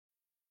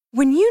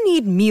When you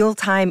need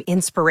mealtime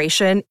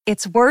inspiration,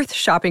 it's worth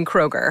shopping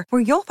Kroger,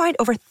 where you'll find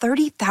over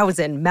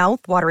 30,000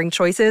 mouth-watering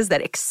choices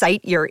that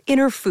excite your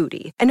inner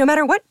foodie. And no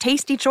matter what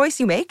tasty choice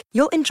you make,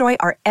 you'll enjoy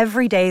our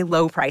everyday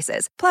low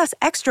prices, plus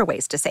extra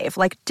ways to save,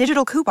 like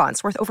digital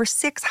coupons worth over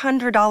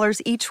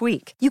 $600 each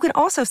week. You can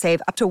also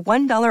save up to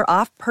 $1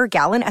 off per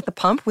gallon at the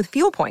pump with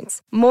fuel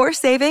points. More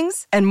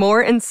savings and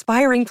more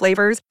inspiring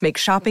flavors make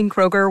shopping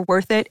Kroger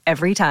worth it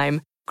every time.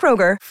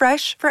 Kroger,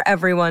 fresh for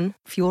everyone.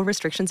 Fuel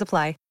restrictions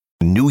apply.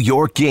 New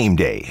York Game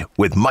Day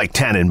with Mike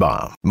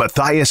Tannenbaum,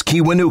 Matthias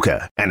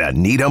Kiwanuka, and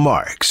Anita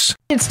Marks.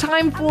 It's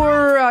time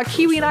for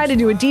Kiwi and I to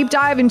do a deep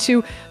dive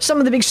into some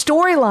of the big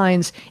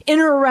storylines in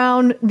or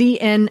around the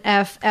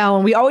NFL.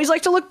 And we always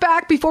like to look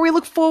back before we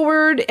look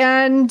forward.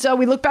 And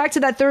we look back to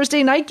that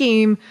Thursday night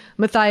game,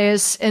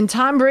 Matthias, and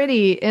Tom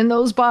Brady and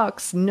those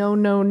Bucs.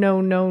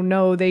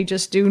 No. They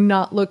just do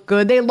not look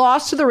good. They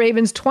lost to the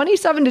Ravens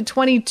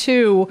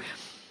 27-22.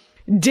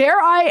 Dare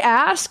I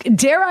ask,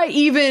 dare I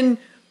even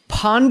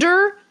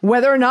ponder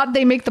whether or not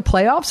they make the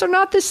playoffs or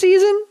not this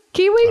season,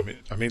 Kiwi?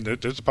 I mean,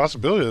 there's a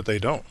possibility that they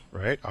don't,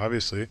 right?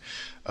 Obviously.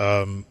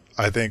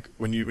 I think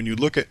when you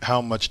look at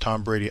how much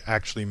Tom Brady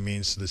actually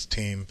means to this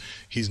team,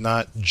 he's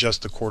not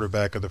just the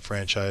quarterback of the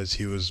franchise.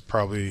 He is,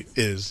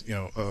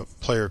 a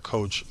player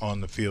coach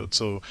on the field.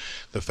 So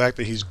the fact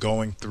that he's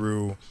going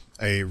through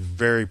a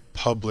very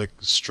public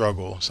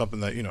struggle, something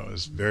that,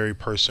 is very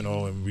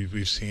personal, and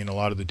we've seen a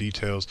lot of the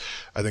details.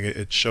 I think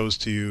it shows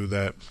to you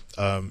that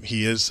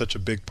he is such a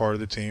big part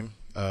of the team.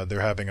 They're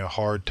having a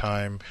hard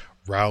time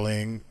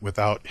rallying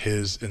without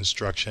his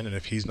instruction, and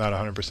if he's not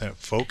 100%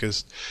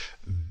 focused,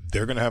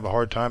 they're going to have a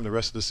hard time the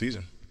rest of the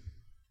season.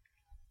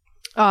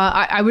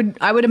 I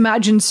would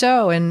imagine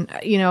so, and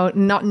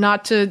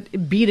not to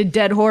beat a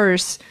dead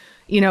horse,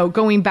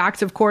 going back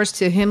to, of course,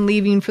 to him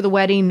leaving for the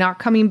wedding, not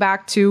coming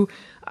back to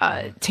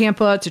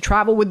Tampa to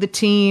travel with the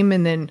team,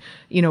 and then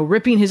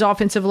ripping his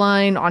offensive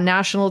line on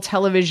national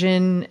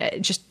television.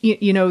 Just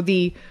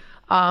the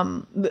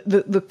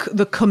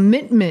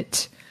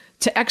commitment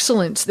to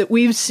excellence that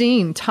we've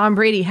seen Tom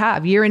Brady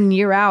have year in and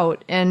year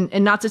out, and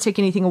not to take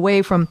anything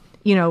away from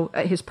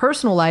his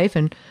personal life.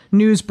 And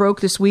news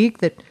broke this week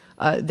that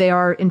they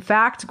are in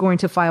fact going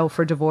to file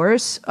for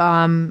divorce.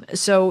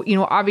 So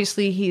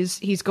obviously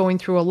he's going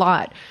through a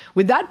lot.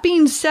 With that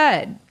being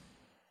said,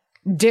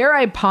 dare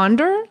I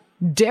ponder?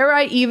 Dare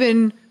I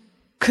even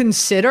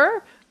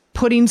consider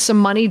putting some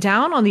money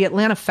down on the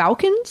Atlanta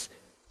Falcons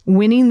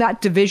winning that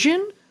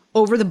division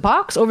over the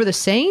Bucs, over the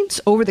Saints,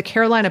 over the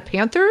Carolina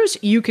Panthers?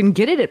 You can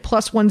get it at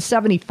plus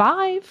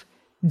 175.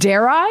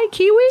 Dare I,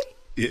 Kiwi?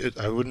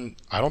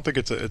 I don't think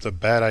it's a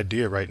bad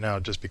idea right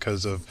now, just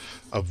because of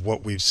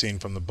what we've seen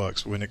from the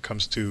Bucs. When it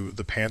comes to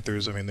the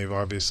Panthers, I mean, they've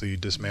obviously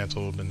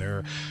dismantled, and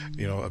they're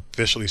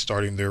officially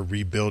starting their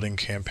rebuilding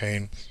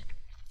campaign.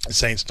 The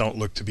Saints don't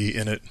look to be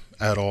in it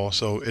at all.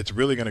 So it's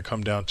really going to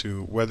come down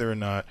to whether or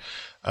not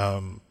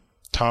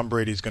Tom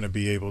Brady's going to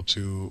be able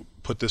to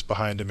put this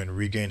behind him and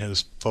regain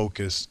his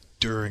focus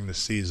during the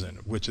season,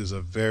 which is a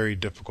very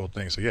difficult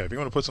thing. So yeah, if you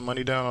want to put some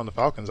money down on the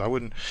Falcons, I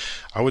wouldn't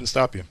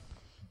stop you.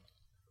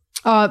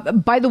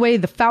 By the way,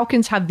 the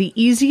Falcons have the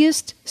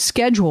easiest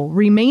schedule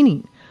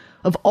remaining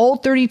of all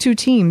 32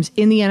 teams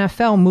in the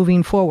NFL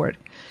moving forward.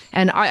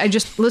 And I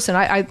just listen.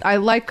 I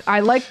like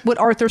what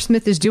Arthur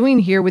Smith is doing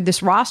here with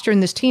this roster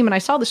and this team. And I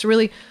saw this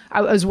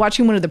I was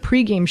watching one of the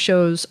pregame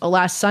shows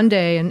last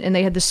Sunday, and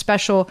they had this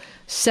special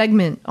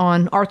segment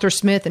on Arthur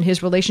Smith and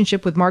his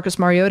relationship with Marcus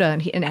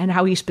Mariota, and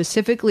how he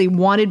specifically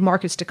wanted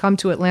Marcus to come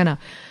to Atlanta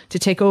to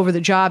take over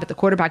the job at the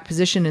quarterback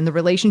position, and the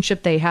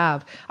relationship they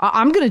have.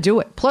 I'm going to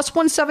do it. Plus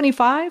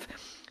 175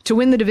 to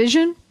win the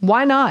division.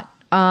 Why not?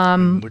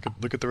 Look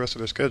at the rest of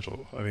their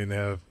schedule. I mean, they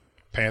have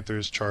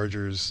Panthers,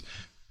 Chargers,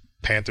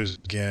 Panthers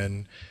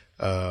again,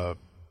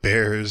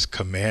 Bears,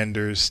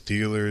 Commanders,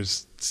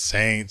 Steelers,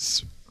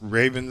 Saints,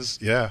 Ravens,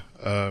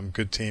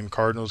 good team.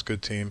 Cardinals,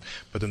 good team.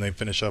 But then they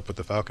finish up with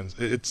the Falcons.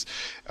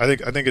 I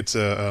think it's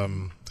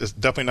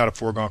definitely not a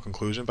foregone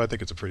conclusion, but I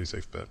think it's a pretty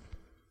safe bet.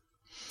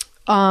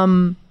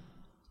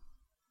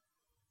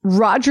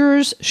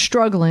 Rodgers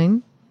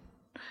struggling,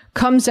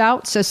 comes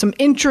out, says some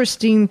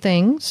interesting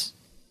things.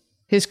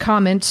 His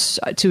comments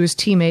to his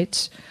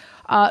teammates,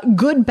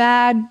 good,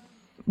 bad.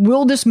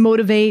 Will this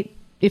motivate?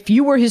 If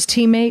you were his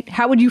teammate,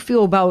 how would you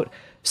feel about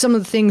some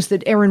of the things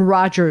that Aaron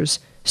Rodgers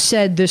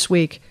said this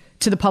week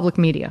to the public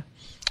media?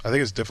 I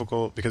think it's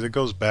difficult because it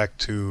goes back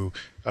to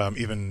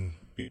even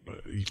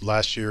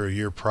last year, a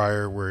year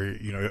prior, where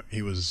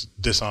he was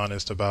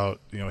dishonest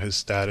about his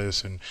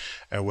status and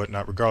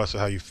whatnot. Regardless of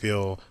how you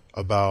feel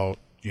about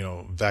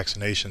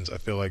vaccinations, I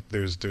feel like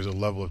there's a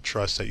level of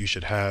trust that you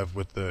should have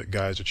with the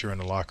guys that you're in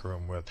the locker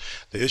room with.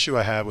 The issue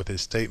I have with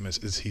his statements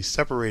is he's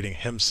separating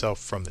himself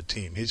from the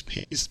team. He's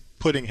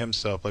putting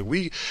himself,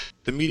 like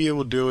the media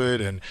will do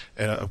it, and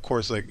of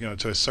course,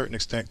 to a certain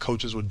extent,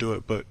 coaches will do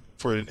it, but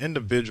for an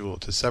individual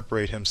to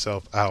separate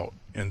himself out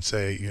and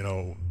say,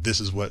 this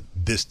is what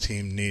this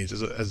team needs,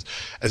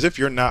 as if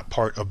you're not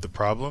part of the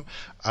problem.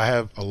 I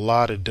have a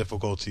lot of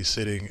difficulty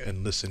sitting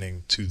and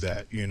listening to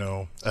that,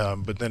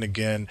 but then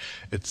again,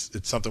 it's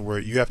something where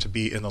you have to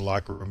be in the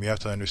locker room. You have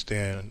to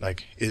understand,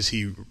 like, is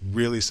he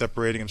really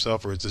separating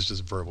himself, or is this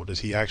just verbal?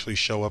 Does he actually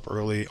show up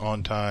early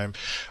on time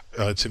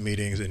to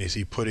meetings, and is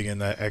he putting in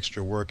that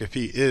extra work? If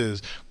he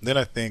is, then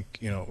I think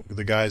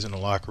the guys in the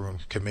locker room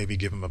can maybe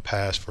give him a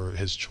pass for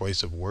his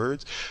choice of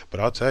words. But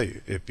I'll tell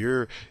you, if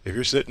you're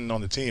sitting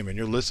on the team and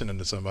you're listening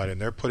to somebody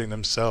and they're putting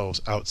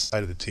themselves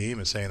outside of the team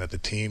and saying that the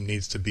team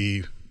needs to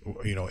be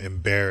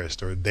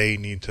embarrassed, or they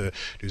need to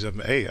do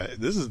something. Hey,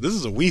 this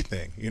is a we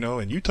thing,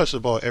 and you touch the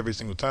ball every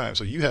single time,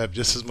 so you have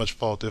just as much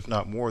fault, if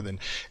not more, than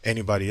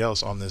anybody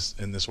else in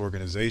this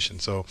organization.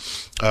 So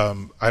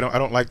I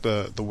don't like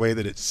the way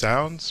that it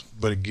sounds,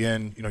 but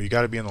again, you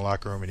got to be in the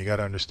locker room and you got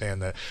to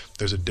understand that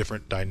there's a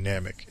different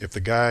dynamic. If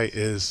the guy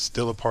is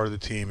still a part of the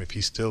team, if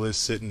he still is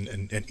sitting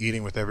and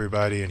eating with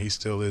everybody, and he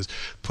still is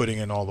putting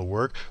in all the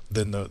work,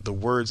 then the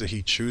words that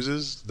he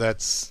chooses,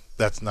 that's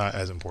not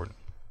as important.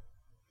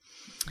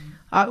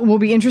 Will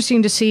be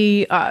interesting to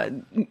see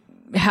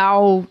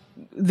how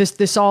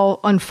this all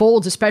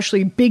unfolds,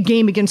 especially big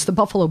game against the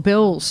Buffalo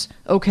Bills,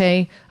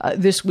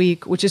 this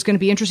week, which is going to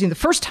be interesting. The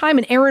first time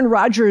in Aaron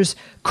Rodgers'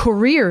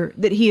 career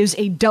that he is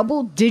a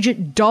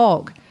double-digit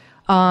dog.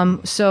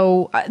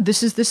 So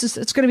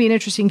it's going to be an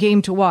interesting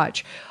game to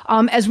watch.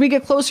 As we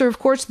get closer, of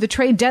course, to the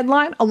trade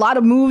deadline, a lot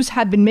of moves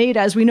have been made.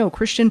 As we know,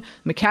 Christian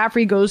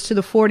McCaffrey goes to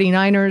the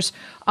 49ers.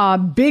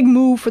 Big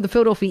move for the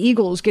Philadelphia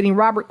Eagles, getting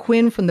Robert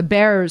Quinn from the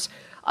Bears.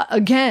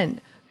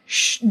 Again,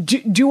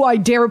 do I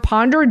dare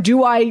ponder?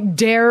 Do I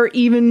dare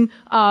even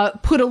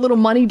put a little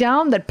money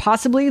down that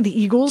possibly the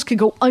Eagles could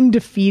go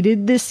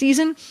undefeated this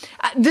season?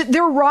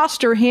 Their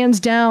roster, hands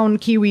down,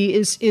 Kiwi,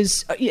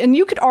 is and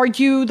you could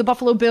argue the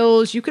Buffalo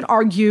Bills. You could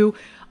argue,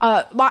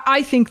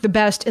 I think, the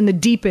best and the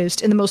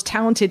deepest and the most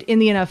talented in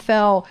the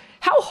NFL.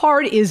 How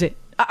hard is it?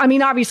 I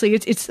mean, obviously,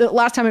 it's the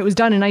last time it was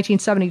done in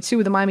 1972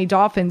 with the Miami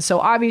Dolphins. So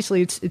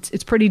obviously,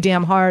 it's pretty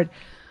damn hard.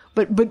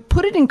 But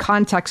put it in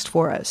context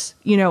for us.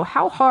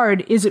 How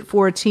hard is it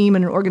for a team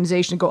and an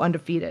organization to go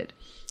undefeated?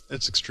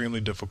 It's extremely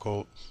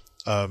difficult,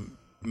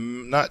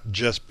 not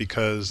just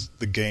because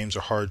the games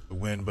are hard to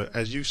win, but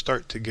as you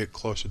start to get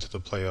closer to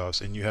the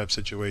playoffs and you have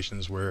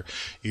situations where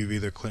you've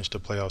either clinched a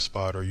playoff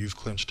spot or you've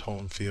clinched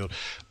home field,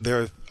 there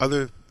are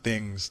other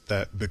things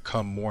that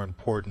become more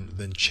important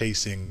than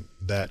chasing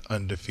that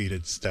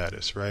undefeated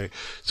status, right?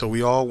 So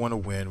we all want to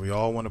win. We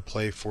all want to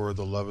play for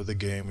the love of the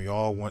game. We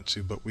all want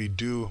to, but we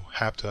do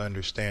have to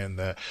understand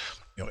that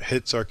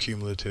hits are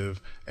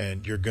cumulative,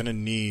 and you're going to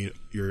need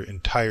your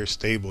entire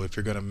stable if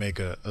you're going to make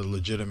a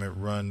legitimate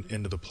run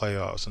into the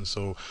playoffs. And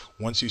so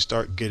once you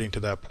start getting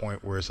to that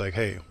point where it's like,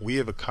 hey, we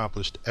have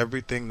accomplished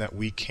everything that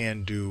we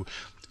can do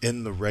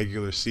in the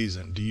regular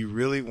season, do you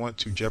really want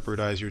to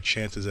jeopardize your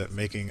chances at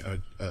making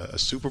a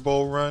Super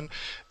Bowl run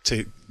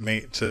to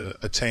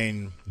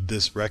attain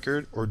this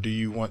record? Or do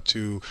you want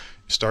to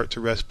start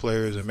to rest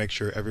players and make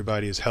sure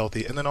everybody is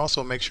healthy, and then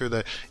also make sure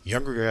that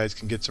younger guys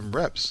can get some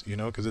reps,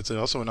 because it's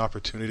also an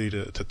opportunity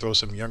to throw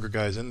some younger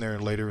guys in there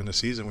later in the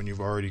season when you've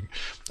already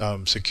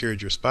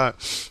secured your spot,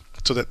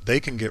 so that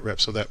they can get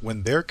reps, so that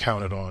when they're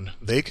counted on,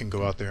 they can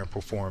go out there and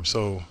perform.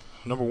 So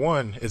number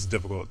one, it's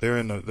difficult. They're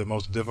in the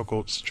most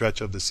difficult stretch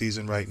of the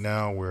season right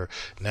now, where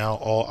now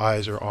all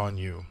eyes are on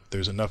you.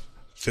 There's enough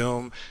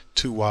film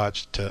to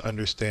watch to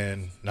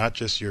understand not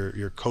just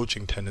your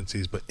coaching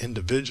tendencies, but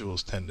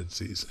individuals'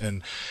 tendencies.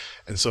 And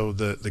so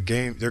the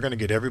game, they're going to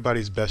get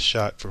everybody's best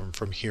shot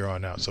from here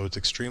on out. So it's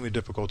extremely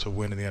difficult to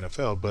win in the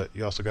NFL, but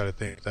you also got to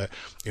think that,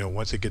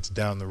 once it gets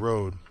down the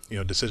road,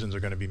 decisions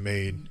are going to be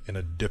made in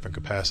a different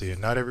capacity.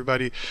 And not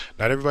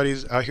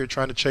everybody's out here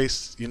trying to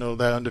chase,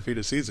 that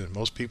undefeated season.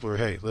 Most people are,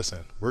 hey,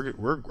 listen,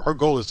 our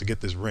goal is to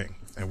get this ring,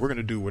 and we're going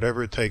to do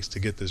whatever it takes to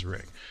get this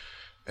ring.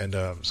 And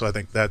so I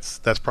think that's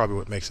probably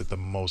what makes it the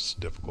most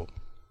difficult.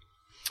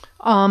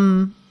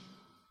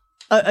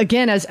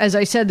 Again, as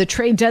I said, the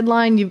trade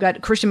deadline, you've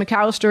got Christian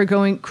McCaffrey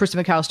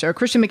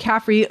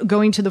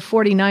going to the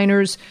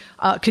 49ers.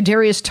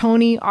 Kadarius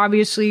Toney,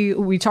 obviously,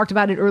 we talked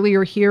about it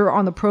earlier here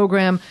on the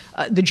program.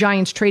 The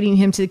Giants trading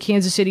him to the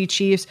Kansas City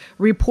Chiefs.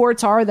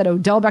 Reports are that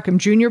Odell Beckham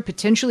Jr.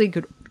 potentially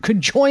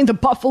could join the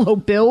Buffalo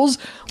Bills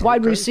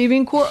wide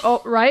receiving corps.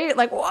 Oh, right?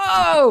 Like,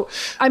 whoa!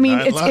 I mean,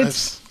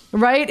 it's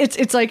right.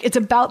 It's like, it's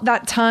about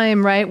that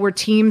time, right, where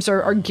teams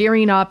are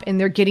gearing up and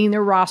they're getting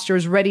their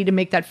rosters ready to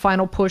make that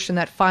final push and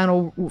that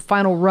final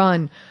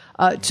run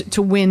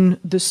to win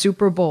the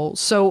Super Bowl.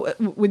 So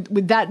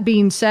with that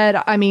being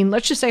said, I mean,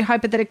 let's just say,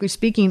 hypothetically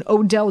speaking,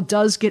 Odell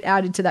does get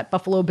added to that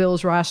Buffalo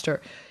Bills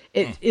roster.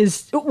 It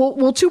is,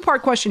 well,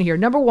 two-part question here.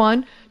 Number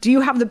one, do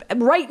you have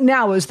right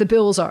now, as the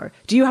Bills are,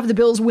 do you have the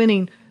Bills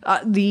winning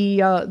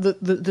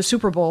the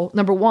Super Bowl,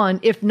 number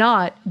one? If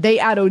not, they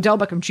add Odell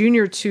Beckham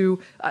Jr.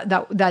 to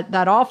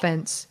that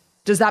offense.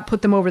 Does that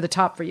put them over the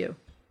top for you?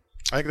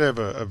 I think they have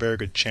a very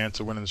good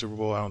chance of winning the Super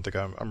Bowl. I don't think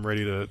I'm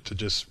ready to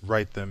just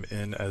write them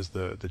in as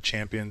the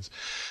champions.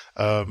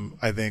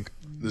 I think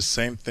the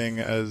same thing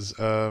as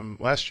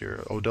last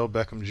year. Odell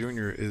Beckham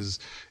Jr. is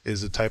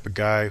the type of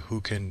guy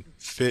who can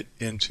fit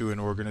into an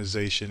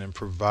organization and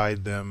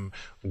provide them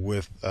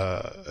with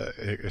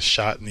a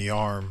shot in the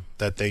arm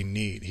that they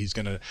need. He's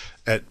going to,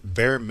 at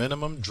bare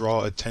minimum,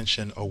 draw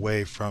attention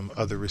away from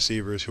other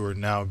receivers who are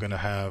now going to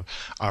have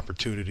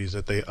opportunities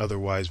that they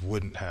otherwise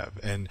wouldn't have.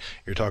 And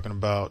you're talking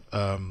about,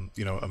 a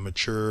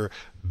mature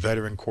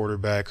veteran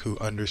quarterback who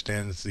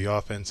understands the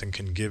offense and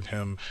can give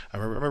him. I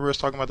remember us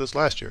talking about this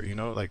last year.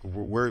 Like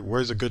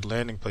where's a good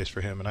landing place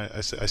for him? And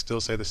I still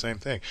say the same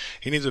thing.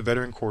 He needs a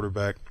veteran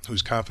quarterback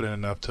who's confident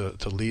enough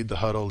to lead the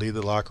huddle, lead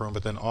the locker room,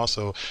 but then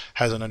also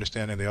has an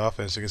understanding of the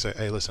offense. You can say,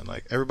 hey, listen,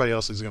 like everybody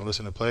else is going to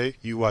listen to play.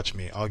 You watch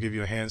me. I'll give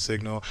you a hand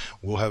signal.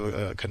 We'll have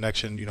a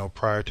connection,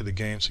 prior to the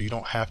game, so you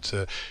don't have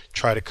to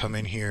try to come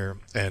in here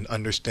and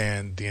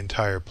understand the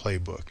entire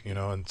playbook.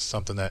 And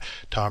something that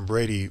Tom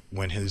Brady,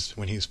 when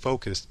he's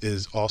focused,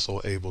 is also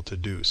able to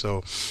do.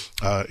 So,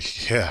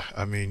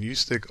 you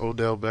stick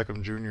Odell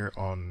Beckham Jr.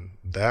 on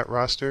that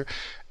roster,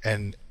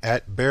 and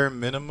at bare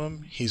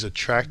minimum, he's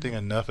attracting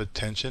enough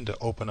attention to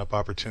open up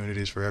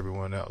opportunities for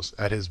everyone else.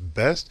 At his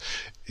best,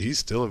 he's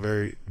still a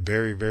very,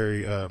 very,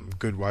 very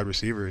good wide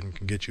receiver and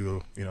can get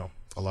you,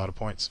 a lot of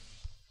points.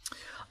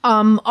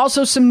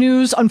 Also some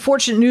news,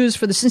 unfortunate news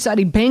for the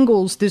Cincinnati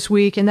Bengals this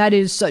week, and that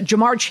is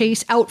Ja'Marr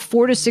Chase out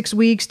 4 to 6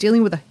 weeks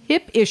dealing with a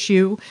hip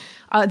issue.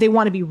 They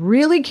want to be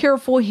really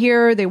careful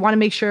here. They want to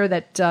make sure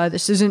that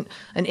this isn't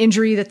an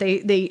injury that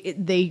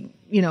they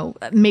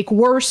make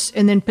worse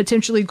and then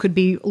potentially could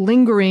be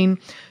lingering.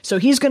 So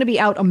he's going to be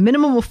out a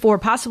minimum of 4,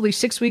 possibly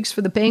 6 weeks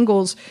for the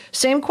Bengals.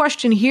 Same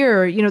question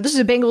here. This is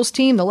a Bengals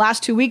team. The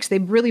last 2 weeks,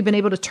 they've really been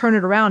able to turn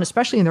it around,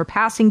 especially in their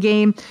passing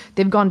game.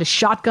 They've gone to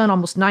shotgun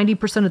almost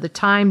 90% of the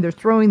time. They're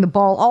throwing the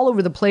ball all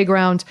over the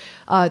playground.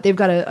 They've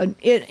got an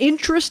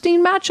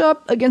interesting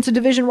matchup against a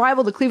division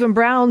rival, the Cleveland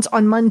Browns,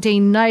 on Monday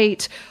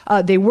night.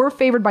 They were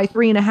favored by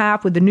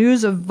 3.5. With the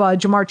news of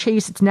Ja'Marr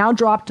Chase, it's now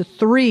dropped to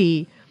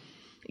 3.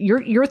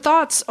 Your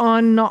thoughts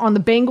on the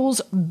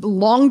Bengals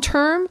long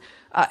term?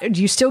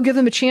 Do you still give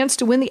them a chance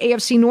to win the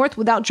AFC North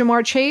without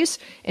Ja'Marr Chase?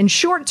 And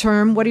short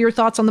term, what are your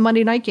thoughts on the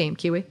Monday night game,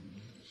 Kiwi?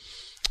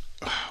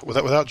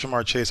 Without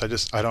Ja'Marr Chase,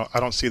 I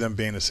don't see them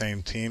being the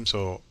same team.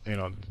 So,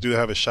 do they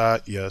have a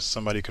shot? Yes,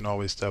 somebody can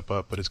always step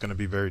up, but it's going to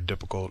be very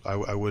difficult.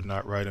 I would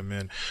not write him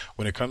in.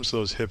 When it comes to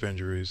those hip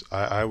injuries,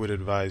 I would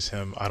advise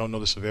him. I don't know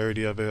the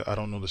severity of it. I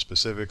don't know the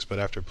specifics, but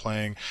after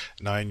playing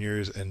 9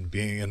 years and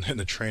being in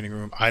the training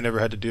room, I never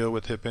had to deal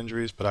with hip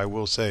injuries, but I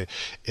will say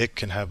it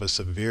can have a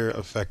severe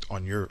effect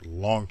on your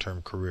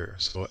long-term career.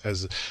 So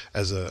as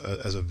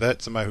a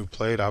vet, somebody who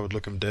played, I would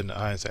look him dead in the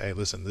eye and say, hey,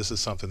 listen, this is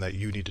something that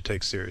you need to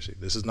take seriously.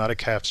 This is not a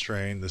calf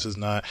strain. This is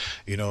not,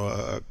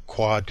 a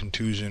quad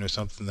contusion or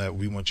something that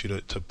we want you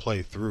to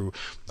play through.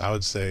 I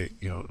would say,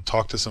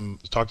 talk to some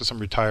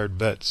retired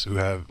vets who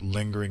have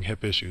lingering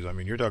hip issues. I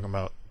mean, you're talking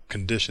about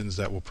conditions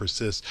that will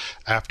persist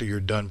after you're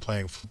done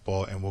playing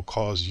football and will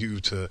cause you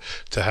to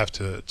have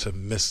to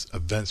miss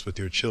events with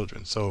your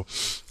children. So,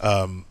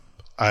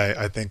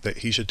 I think that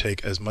he should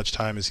take as much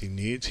time as he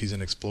needs. He's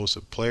an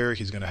explosive player.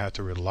 He's going to have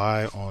to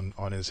rely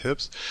on his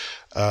hips.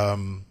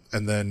 And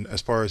then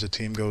as far as the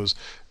team goes,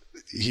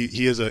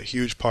 he is a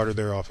huge part of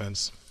their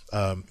offense.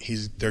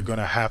 They're going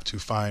to have to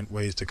find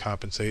ways to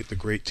compensate. The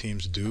great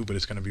teams do, but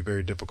it's going to be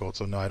very difficult.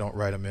 So no, I don't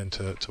write them in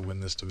to win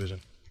this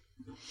division.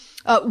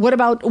 What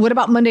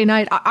about Monday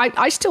night?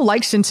 I still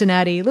like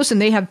Cincinnati. Listen,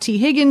 they have T.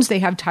 Higgins, they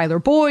have Tyler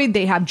Boyd,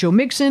 they have Joe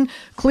Mixon.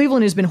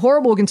 Cleveland has been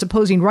horrible against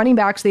opposing running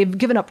backs. They've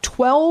given up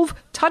 12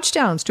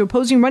 touchdowns to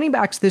opposing running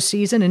backs this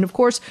season. And of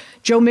course,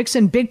 Joe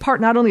Mixon, big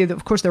part not only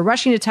of course their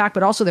rushing attack,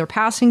 but also their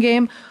passing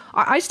game.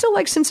 I still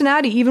like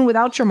Cincinnati even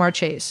without Ja'Marr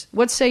Chase.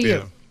 What say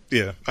you?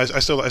 Yeah, I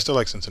still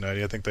like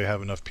Cincinnati. I think they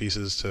have enough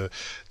pieces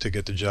to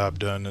get the job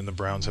done, and the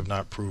Browns have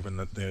not proven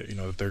that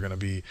that they're going to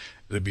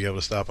be able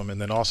to stop them.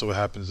 And then also what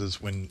happens is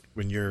when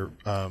you're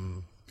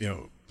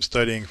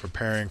studying,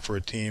 preparing for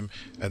a team,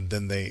 and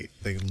then they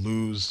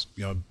lose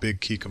a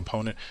big key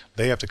component,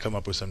 they have to come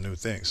up with some new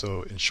things.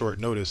 So in short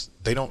notice,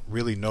 they don't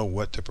really know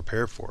what to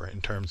prepare for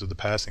in terms of the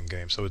passing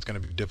game. So it's going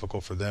to be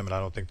difficult for them, and I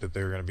don't think that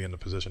they're going to be in the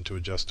position to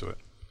adjust to it.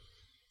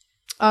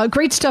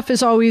 Great stuff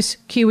as always,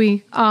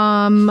 Kiwi.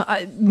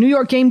 New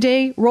York Game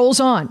Day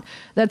rolls on.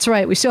 That's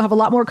right. We still have a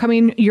lot more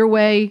coming your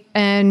way.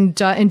 And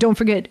don't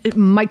forget,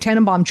 Mike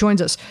Tannenbaum joins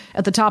us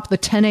at the top of the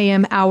 10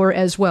 a.m. hour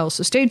as well.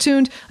 So stay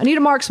tuned. Anita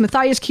Marks,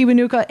 Matthias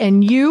Kiwanuka,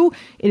 and you.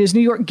 It is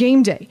New York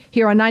Game Day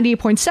here on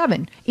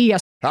 98.7 ESPN.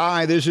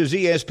 Hi, this is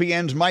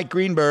ESPN's Mike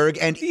Greenberg,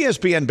 and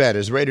ESPN Bet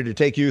is ready to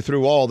take you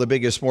through all the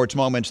biggest sports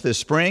moments this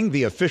spring.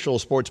 The official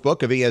sports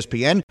book of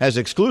ESPN has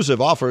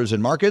exclusive offers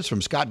and markets from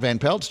Scott Van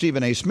Pelt,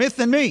 Stephen A. Smith,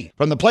 and me.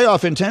 From the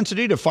playoff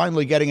intensity to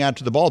finally getting out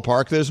to the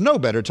ballpark, there's no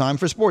better time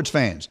for sports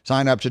fans.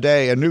 Sign up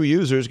today, and new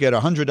users get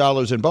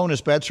 $100 in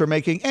bonus bets for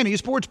making any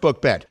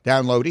sportsbook bet.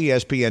 Download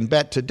ESPN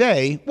Bet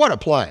today. What a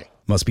play.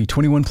 Must be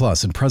 21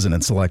 plus and present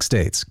in select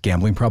states.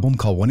 Gambling problem?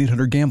 Call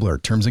 1-800-GAMBLER.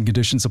 Terms and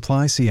conditions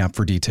apply. See app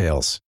for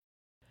details.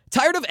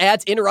 Tired of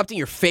ads interrupting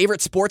your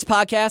favorite sports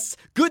podcasts?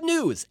 Good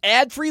news!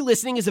 Ad-free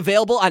listening is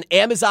available on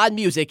Amazon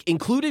Music,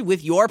 included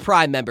with your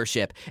Prime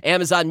membership.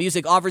 Amazon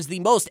Music offers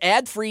the most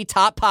ad-free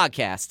top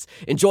podcasts.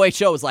 Enjoy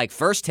shows like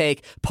First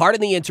Take,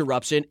 Pardon the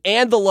Interruption,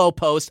 and The Low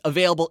Post,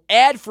 available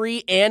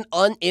ad-free and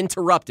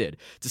uninterrupted.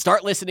 To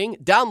start listening,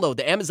 download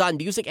the Amazon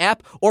Music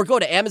app or go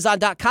to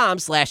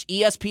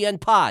amazon.com/ESPN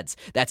Pods.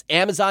 That's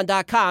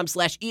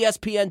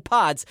amazon.com/ESPN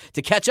Pods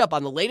to catch up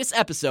on the latest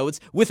episodes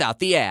without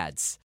the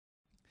ads.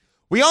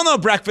 We all know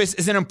breakfast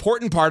is an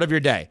important part of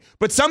your day,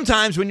 but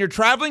sometimes when you're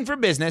traveling for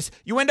business,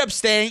 you end up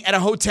staying at a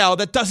hotel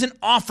that doesn't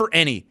offer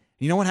any.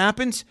 You know what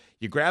happens?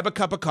 You grab a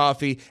cup of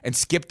coffee and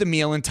skip the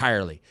meal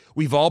entirely.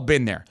 We've all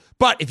been there.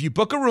 But if you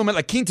book a room at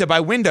La Quinta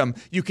by Wyndham,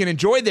 you can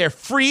enjoy their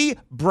free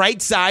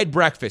Bright Side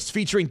breakfast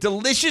featuring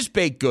delicious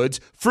baked goods,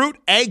 fruit,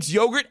 eggs,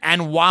 yogurt,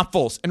 and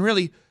waffles. And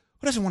really,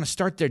 who doesn't want to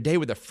start their day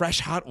with a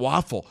fresh hot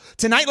waffle?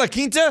 Tonight, La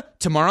Quinta,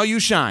 tomorrow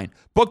you shine.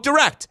 Book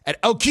direct at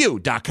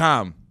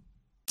lq.com.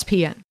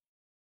 ESPN.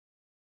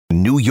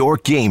 New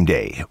York Game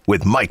Day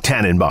with Mike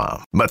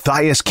Tannenbaum,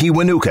 Matthias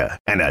Kiwanuka,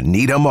 and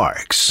Anita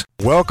Marks.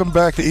 Welcome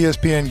back to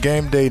ESPN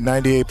Game Day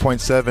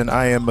 98.7.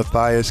 I am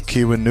Matthias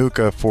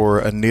Kiwanuka for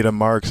Anita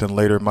Marks and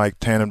later Mike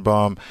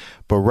Tannenbaum.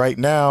 But right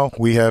now,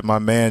 we have my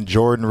man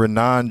Jordan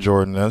Renan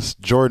joining us.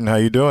 Jordan, how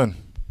you doing?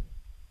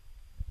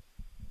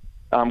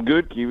 I'm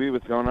good, Kiwi.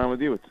 What's going on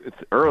with you? It's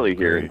early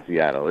here in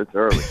Seattle. It's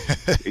early.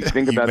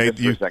 Think about this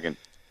for a second.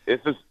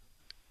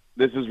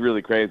 This is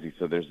really crazy.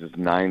 So there's this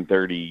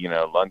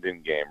 9:30,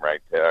 London game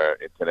right there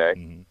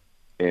today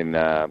in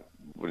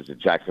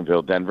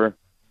Jacksonville, Denver.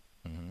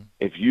 Mm-hmm.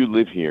 If you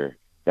live here,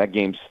 that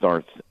game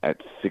starts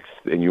at 6,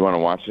 and you want to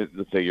watch it.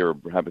 Let's say you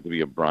happen to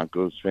be a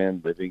Broncos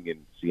fan living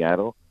in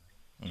Seattle.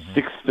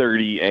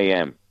 6:30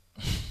 a.m.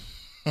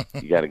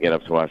 You got to get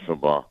up to watch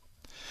football.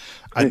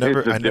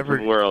 It's a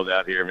different world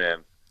out here, man.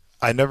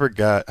 I never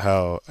got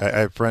how I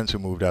have friends who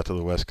moved out to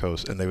the West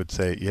Coast, and they would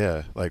say,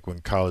 yeah, like when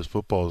college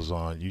football is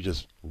on, you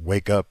just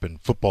wake up and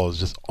football is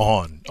just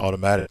on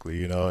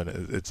automatically, and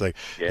it's like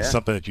it's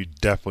something that you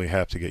definitely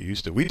have to get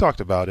used to. We talked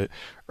about it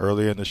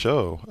earlier in the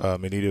show.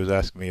 Anita was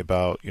asking me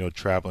about,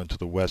 traveling to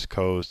the West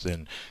Coast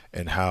and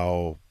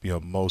how,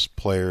 most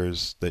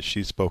players that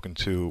she's spoken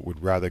to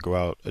would rather go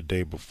out a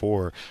day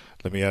before.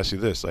 Let me ask you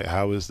this, like,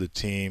 how is the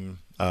team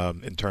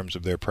in terms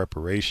of their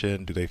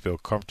preparation? Do they feel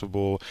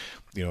comfortable?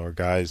 Are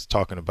guys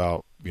talking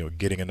about,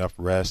 getting enough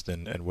rest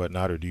and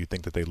whatnot, or do you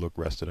think that they look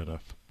rested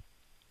enough?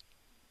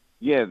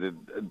 Yeah,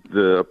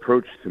 the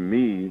approach to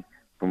me,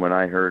 from what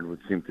I heard,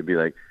 would seem to be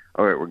like,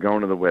 all right, we're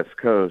going to the West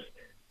Coast.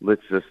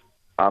 Let's just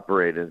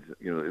operate as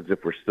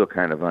if we're still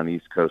kind of on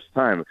East Coast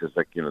time, because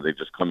they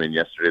just come in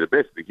yesterday. They're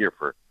basically here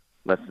for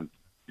less than,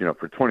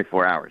 for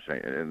 24 hours,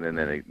 right? And then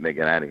they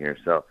get out of here.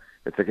 So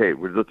it's like, hey,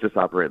 let's just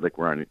operate like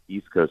we're on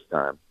East Coast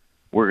time.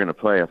 We're going to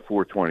play a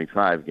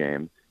 4:25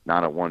 game,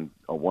 not a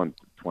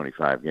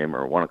 1:25 game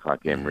or a 1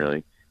 o'clock game,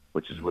 really,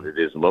 which is what it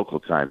is local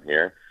time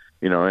here.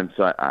 And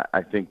so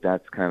I think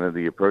that's kind of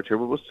the approach here.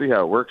 But we'll see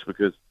how it works,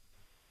 because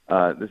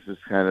this is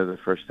kind of the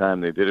first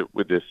time they did it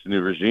with this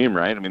new regime,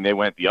 right? I mean, they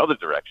went the other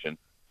direction.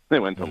 They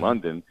went to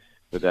London,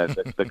 but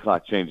the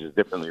clock changes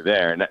differently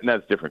there. And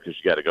that's different because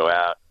you got to go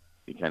out.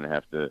 You kind of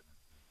have to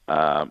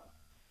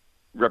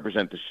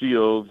represent the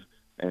Shield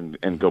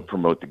and go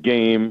promote the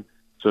game.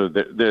 So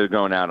they're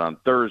going out on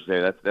Thursday.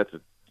 That's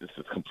a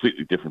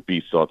completely different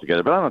beast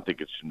altogether. But I don't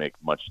think it should make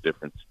much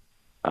difference.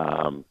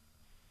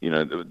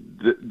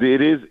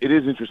 It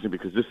is interesting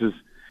because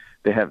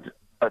they have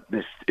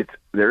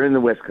they're in the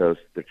West Coast.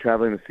 They're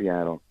traveling to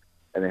Seattle,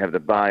 and they have the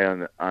bye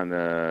on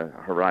the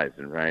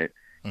horizon, right?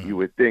 Mm-hmm. You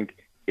would think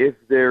if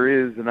there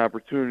is an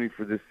opportunity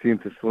for this team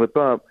to slip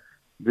up,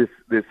 this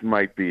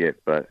might be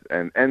it. But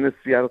and the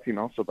Seattle team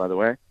also, by the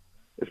way,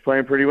 is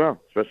playing pretty well,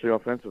 especially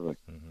offensively.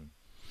 Mm-hmm.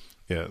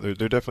 Yeah, they're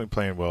definitely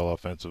playing well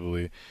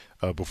offensively.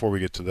 Before we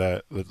get to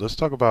that, let's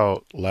talk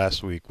about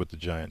last week with the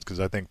Giants,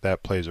 because I think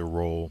that plays a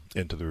role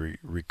into the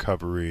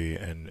recovery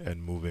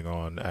and moving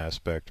on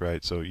aspect,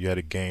 right? So you had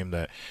a game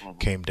that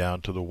came down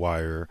to the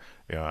wire.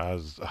 I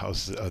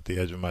was at the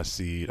edge of my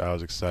seat. I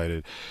was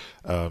excited.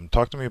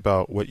 Talk to me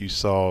about what you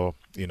saw,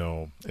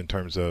 in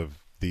terms of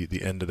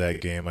the end of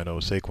that game. I know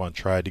Saquon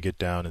tried to get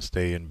down and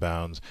stay in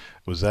bounds.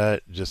 Was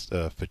that just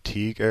a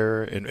fatigue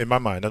error? In my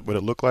mind, what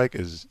it looked like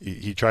is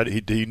he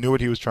knew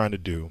what he was trying to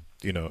do.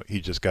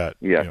 He just got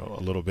a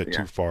little bit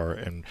too far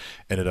and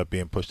ended up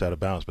being pushed out of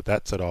bounds. But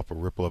that set off a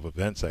ripple of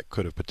events that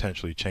could have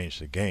potentially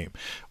changed the game.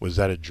 Was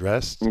that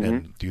addressed? Mm-hmm.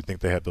 And do you think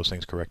they have those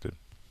things corrected?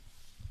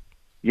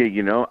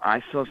 Yeah,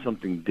 I saw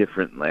something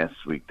different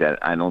last week that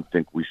I don't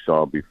think we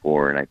saw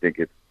before, and I think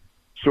it's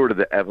sort of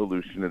the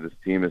evolution of this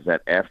team is that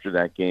after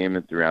that game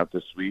and throughout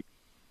this week,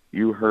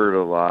 you heard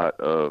a lot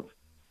of,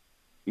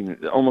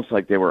 almost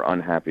like they were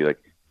unhappy. Like,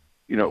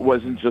 it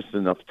wasn't just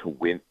enough to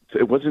win.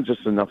 It wasn't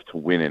just enough to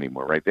win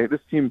anymore, right?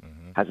 This team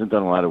hasn't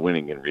done a lot of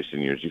winning in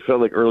recent years. You felt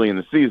like early in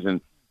the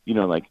season,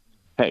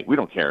 hey, we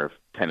don't care if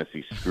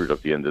Tennessee screwed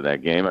up the end of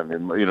that game. I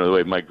mean, the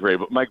way Mike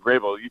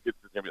Vrabel, you could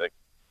be like,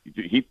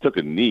 he took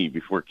a knee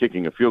before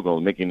kicking a field goal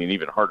and making an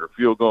even harder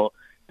field goal.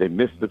 They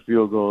missed the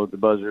field goal at the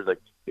buzzer. Like,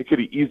 it could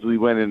have easily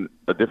went in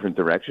a different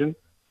direction.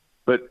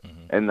 But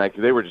and like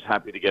they were just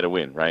happy to get a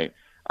win, right?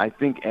 I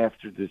think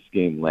after this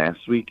game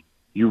last week,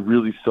 you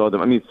really saw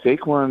them. I mean,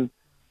 Saquon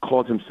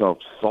called himself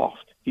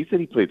soft. He said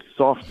he played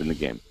soft in the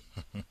game.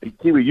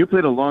 Kiwi, you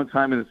played a long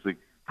time in this league.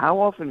 How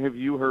often have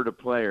you heard a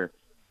player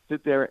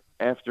sit there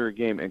after a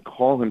game and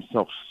call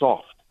himself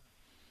soft?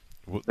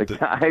 Like,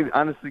 I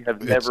honestly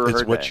have never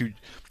heard that.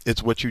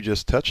 It's what you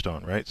just touched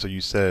on, right? So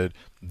you said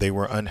they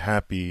were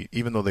unhappy,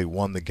 even though they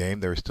won the game,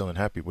 they were still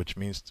unhappy, which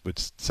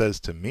says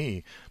to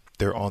me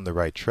they're on the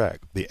right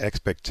track. The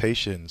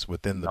expectations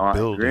within the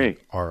building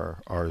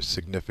are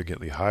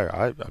significantly higher.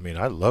 I mean,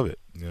 I love it.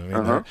 You know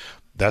what I mean?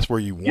 That's where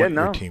you want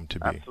your team to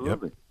be.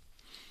 Absolutely. Yep.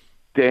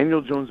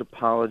 Daniel Jones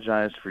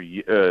apologized for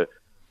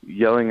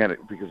yelling at it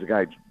because the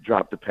guy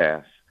dropped the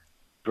pass.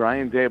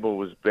 Brian Daboll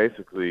was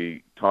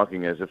basically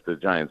talking as if the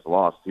Giants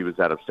lost. He was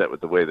that upset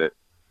with the way that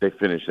they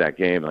finished that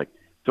game. Like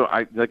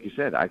you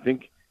said, I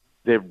think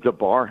the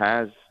bar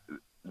has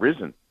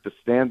risen. The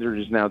standard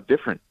is now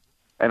different,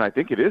 and I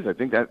think it is. I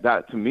think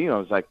that to me, I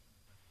was like,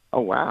 oh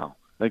wow,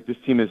 like this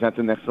team is at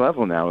the next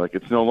level now. Like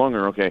it's no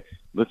longer okay.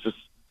 Let's just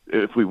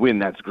if we win,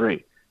 that's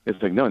great.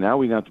 It's like no, now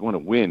we want to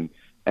win,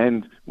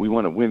 and we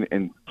want to win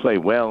and play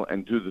well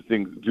and do the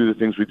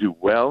things we do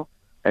well.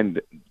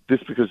 And this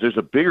because there's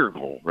a bigger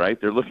goal, right?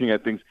 They're looking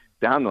at things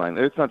down the line.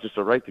 It's not just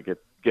a right to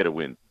get a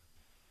win.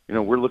 You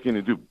know, we're looking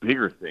to do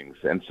bigger things.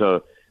 And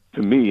so,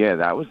 to me,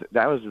 that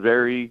was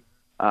very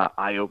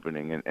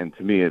eye-opening. And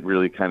to me, it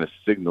really kind of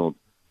signaled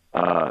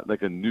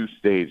like a new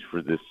stage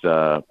for this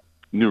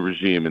new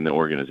regime in the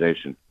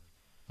organization.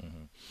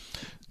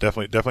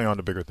 Definitely on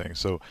to bigger things.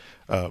 So,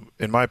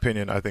 in my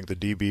opinion, I think the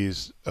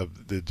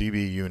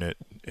DB unit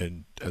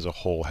as a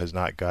whole has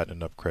not gotten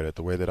enough credit.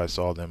 The way that I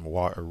saw them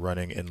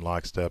running in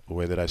lockstep, the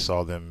way that I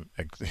saw them,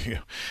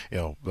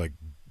 like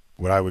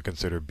what I would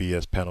consider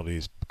BS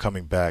penalties,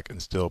 coming back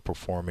and still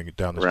performing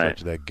down the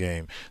stretch of that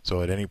game.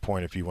 So at any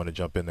point, if you want to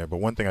jump in there. But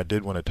one thing I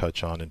did want to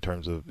touch on in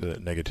terms of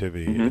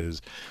negativity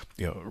is,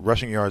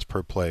 rushing yards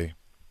per play,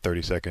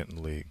 32nd in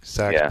the league.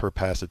 Sacks per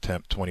pass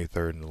attempt,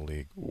 23rd in the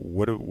league.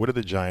 What do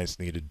the Giants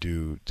need to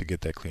do to get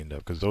that cleaned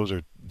up? Because those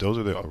are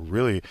the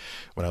really,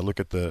 when I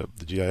look at the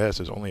GIS,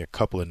 there's only a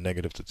couple of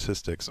negative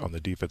statistics on the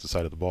defensive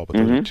side of the ball, but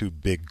those are two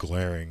big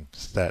glaring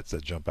stats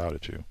that jump out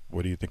at you.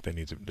 What do you think that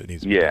needs to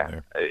be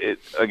done there?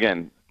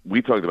 Again,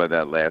 we talked about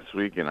that last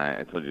week, and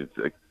I told you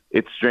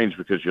it's strange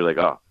because you're like,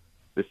 oh,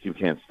 this team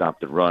can't stop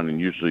the run, and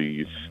usually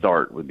you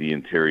start with the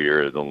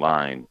interior of the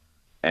line.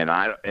 And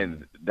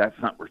that's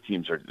not where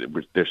teams are.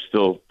 They're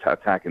still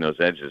attacking those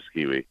edges,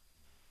 Kiwi.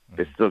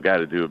 They still got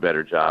to do a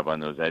better job on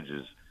those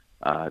edges.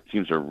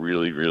 Teams are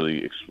really,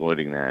 really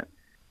exploiting that.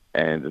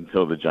 And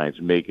until the Giants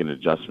make an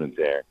adjustment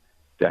there,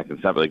 that can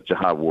stop it. Like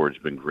Jahad Ward's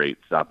been great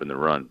stopping the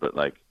run, but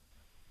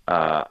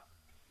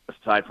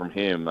aside from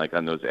him, like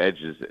on those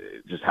edges,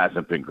 it just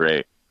hasn't been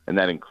great. And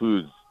that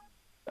includes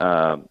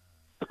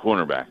the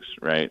cornerbacks,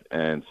 right?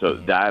 And so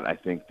that I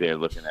think they're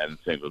looking at and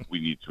saying, look, we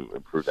need to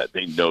improve that.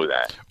 They know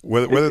that.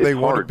 Whether they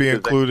want to be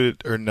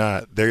included or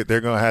not, they're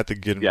going to have to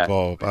get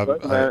involved.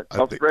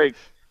 Tough break.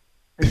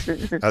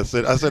 I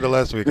said it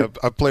last week.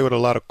 I play with a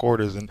lot of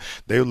quarters, and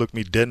they would look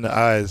me dead in the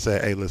eye and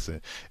say, "Hey,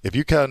 listen, if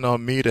you counting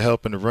on me to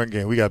help in the run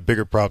game, we got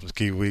bigger problems,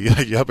 Kiwi.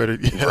 y'all better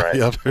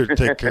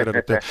take care of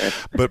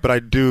that." But I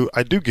do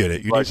get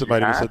it. You need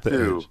somebody to set the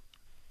edge.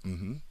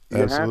 You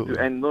Absolutely. have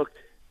to. And look,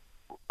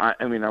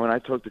 I mean, when I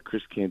talked to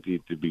Chris Canty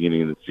at the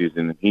beginning of the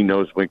season, he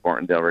knows Wink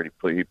Martindale already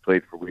played. He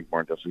played for Wink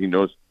Martindale, so he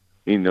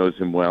knows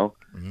him well.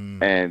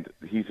 And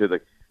he said,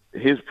 like,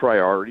 his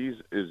priorities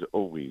is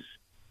always,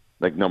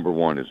 like, number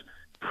one is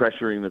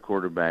pressuring the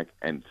quarterback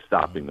and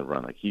stopping the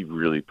run. Like, he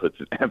really puts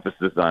an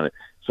emphasis on it.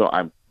 So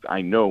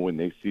I know when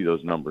they see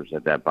those numbers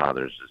that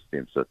bothers this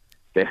team. So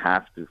they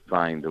have to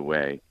find a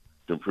way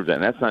to improve that.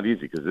 And that's not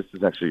easy because this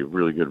is actually a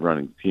really good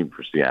running team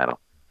for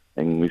Seattle.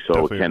 And we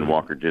saw what Ken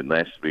Walker did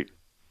last week.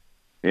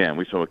 Yeah, and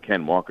we saw what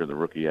Ken Walker, the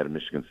rookie out of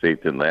Michigan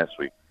State, did last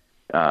week.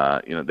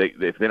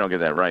 If they don't get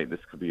that right, this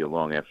could be a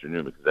long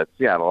afternoon because that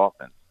Seattle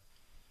offense.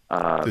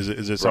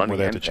 Is it something where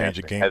they have to change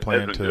the game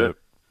plan to?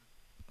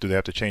 Do they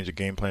have to change the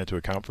game plan to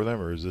account for them,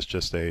 or is this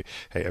just a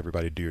hey,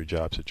 everybody do your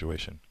job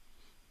situation?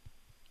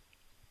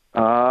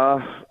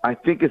 I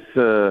think it's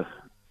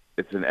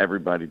an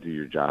everybody do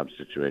your job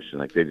situation.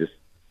 Like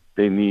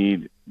they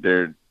need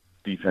their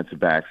defensive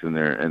backs and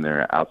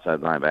their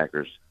outside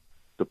linebackers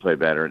to play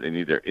better. They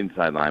need their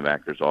inside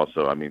linebackers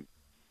also. I mean,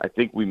 I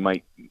think we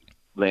might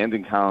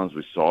Landon Collins.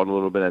 We saw it a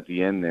little bit at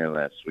the end there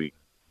last week.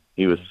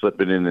 He was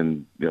slipping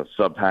in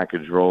sub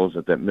package roles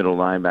at that middle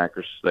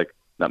linebacker, like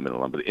not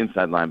middle line, but the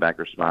inside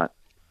linebacker spot.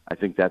 I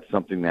think that's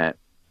something that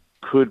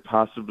could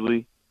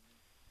possibly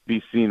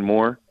be seen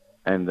more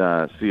and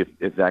see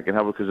if that can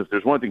help. Because if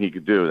there's one thing he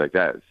could do like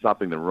that,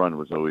 stopping the run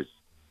was always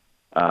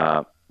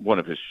one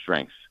of his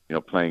strengths.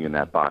 Playing in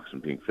that box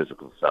and being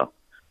physical. So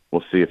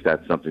we'll see if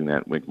that's something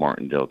that Wink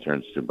Martindale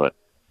turns to. But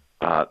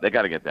they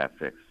got to get that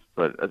fixed.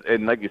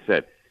 And like you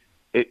said,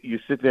 you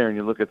sit there and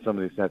you look at some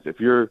of these stats. If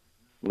you're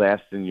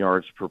last in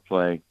yards per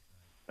play,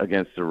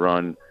 against the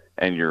run,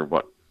 and you're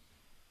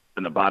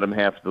in the bottom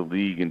half of the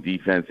league in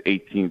defense,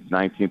 18th,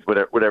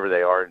 19th, whatever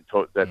they are, and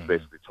that's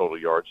basically total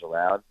yards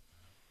allowed.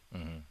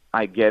 Mm-hmm.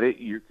 I get it.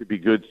 You could be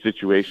good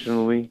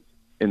situationally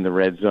in the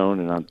red zone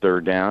and on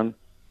third down,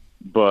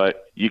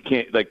 but you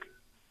can't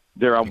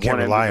they're on one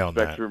end of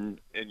the spectrum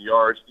in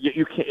yards.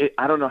 You can't.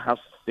 I don't know how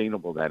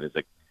sustainable that is.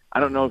 I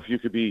don't know if you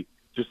could be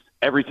just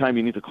every time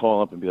you need to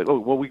call up and be like, oh,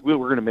 well,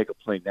 we're going to make a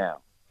play now.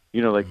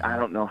 I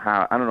don't know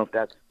how. I don't know if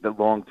that's the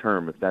long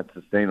term, if that's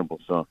sustainable.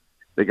 So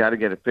they got to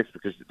get it fixed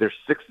because they're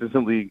sixth in the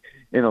league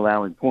in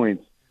allowing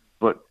points,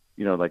 but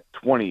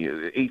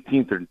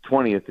 18th or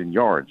 20th in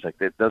yards.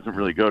 That doesn't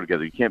really go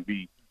together. You can't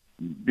be,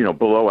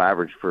 below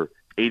average for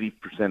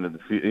 80% of the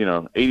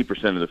field,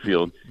 80% of the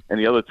field, and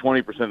the other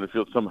 20% of the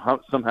field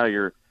somehow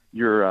you're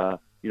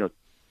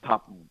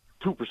top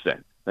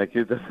 2%.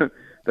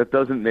 That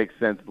doesn't make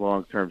sense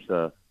long term.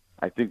 So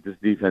I think this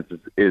defense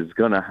is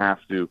going to have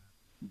to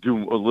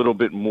do a little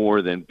bit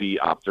more than be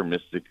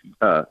optimistic,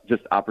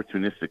 just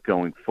opportunistic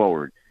going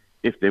forward,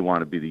 if they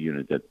want to be the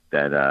unit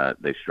that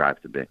they strive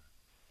to be.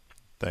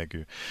 Thank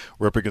you.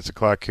 We're up against the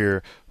clock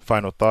here.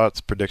 Final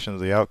thoughts, predictions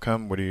of the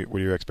outcome. What are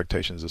your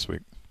expectations this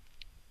week?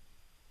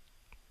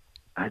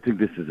 I think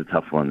this is a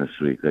tough one this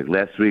week.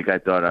 Last week, I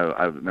thought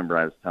I remember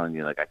I was telling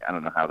you I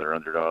don't know how they're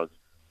underdogs.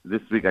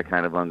 This week, I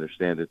kind of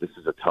understand that this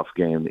is a tough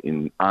game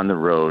on the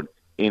road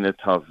in a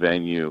tough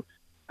venue.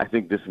 I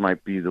think this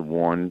might be the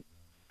one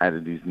out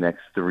of these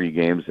next three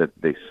games that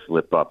they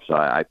slip up. So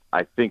I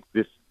think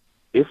this,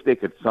 if they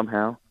could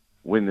somehow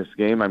win this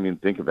game, I mean,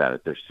 think about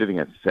it. They're sitting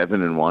at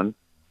 7-1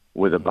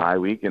 with a bye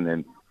week, and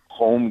then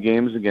home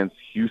games against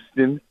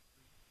Houston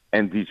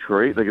and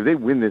Detroit. If they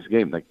win this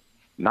game,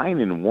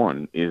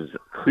 9-1 is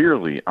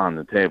clearly on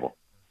the table.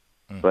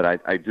 But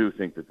I do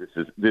think that this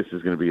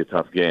is going to be a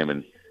tough game.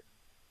 And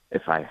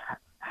if I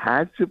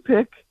had to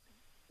pick,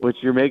 which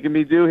you're making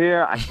me do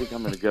here, I think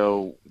I'm going to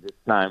go this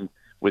time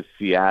with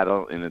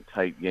Seattle in a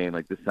tight game.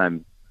 This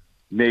time,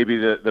 maybe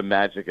the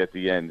magic at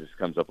the end just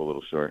comes up a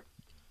little short.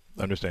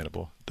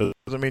 Understandable.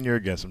 Doesn't mean you're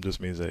against them. Just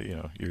means that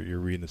you're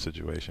reading the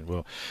situation.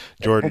 Well,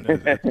 Jordan,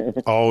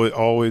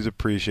 always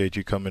appreciate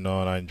you coming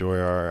on. I enjoy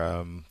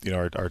our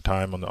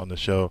time on the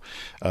show.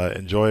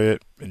 Enjoy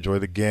it. Enjoy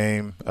the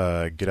game.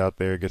 Get out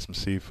there, get some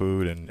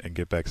seafood, and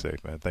get back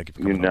safe, man. Thank you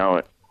for coming on.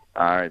 It.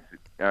 All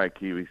right,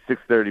 Kiwi.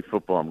 6:30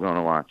 football. I'm going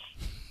to watch.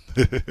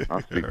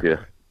 I'll speak to you.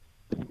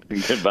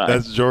 Goodbye.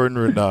 That's Jordan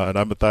Renaud, and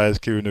I'm Matthias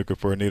Kiwanuka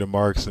for Anita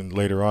Marks, and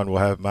later on we'll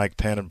have Mike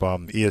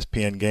Tannenbaum,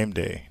 ESPN Game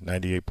Day,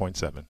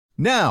 98.7.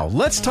 Now,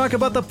 let's talk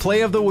about the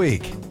play of the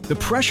week. The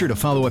pressure to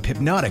follow up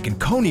Hypnotic and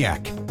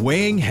Cognac,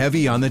 weighing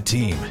heavy on the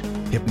team.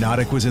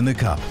 Hypnotic was in the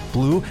cup,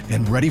 blue,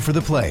 and ready for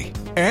the play.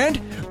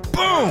 And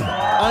boom!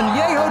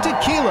 Añejo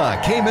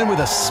Tequila came in with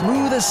a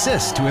smooth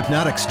assist to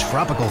Hypnotic's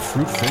tropical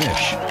fruit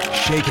finish.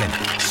 Shaken,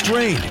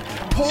 strained,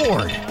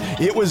 poured.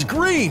 It was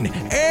green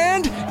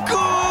and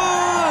good!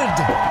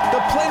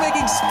 The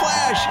playmaking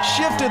splash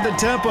shifted the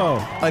tempo.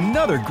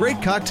 Another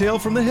great cocktail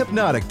from the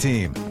Hypnotic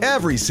team.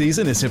 Every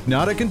season is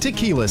Hypnotic and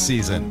Tequila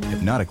season.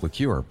 Hypnotic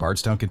Liqueur,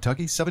 Bardstown,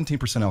 Kentucky,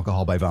 17%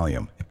 alcohol by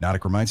volume.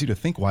 Hypnotic reminds you to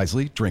think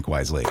wisely, drink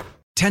wisely.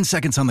 10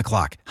 seconds on the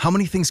clock. How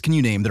many things can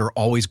you name that are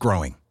always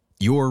growing?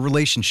 Your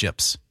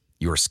relationships,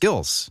 your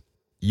skills,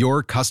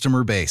 your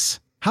customer base.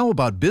 How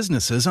about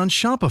businesses on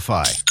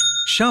Shopify?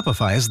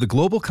 Shopify is the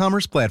global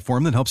commerce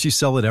platform that helps you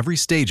sell at every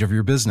stage of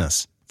your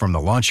business. From the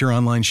launch your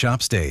online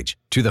shop stage,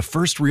 to the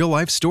first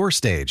real-life store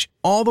stage,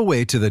 all the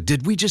way to the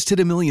did we just hit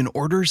 1 million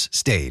orders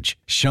stage,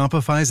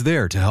 Shopify's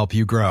there to help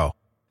you grow.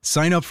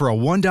 Sign up for a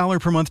 $1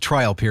 per month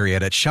trial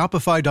period at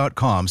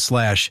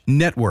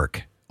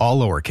shopify.com/network,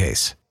 all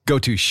lowercase. Go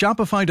to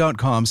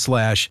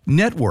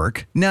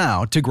shopify.com/network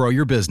now to grow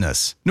your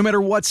business, no matter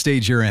what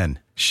stage you're in.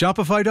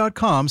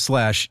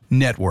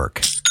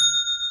 Shopify.com/network.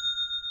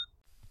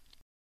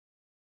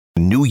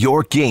 New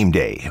York Game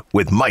Day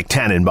with Mike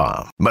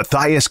Tannenbaum,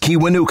 Matthias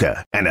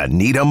Kiwanuka, and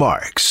Anita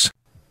Marks.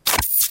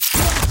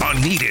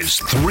 Anita's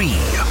 3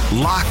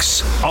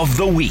 Locks of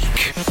the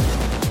Week.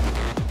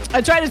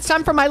 That's right. It's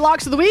time for my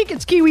Locks of the Week.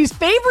 It's Kiwi's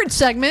favorite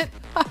segment.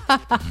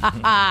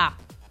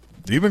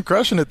 You've been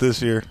crushing it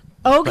this year.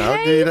 Okay.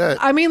 I'll give you that.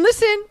 I mean,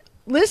 listen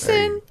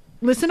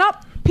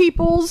up,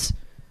 peoples.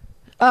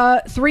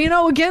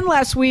 3-0 again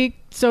last week.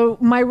 So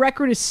my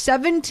record is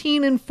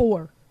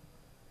 17-4.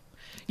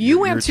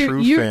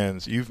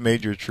 Fans. You've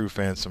made your true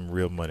fans some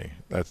real money.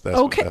 That's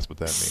okay. That's what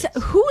that means.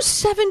 Who's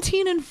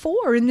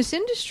 17-4 in this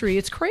industry?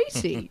 It's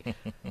crazy.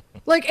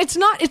 It's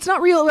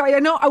not real. I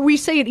know we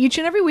say it each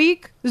and every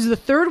week. This is the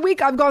third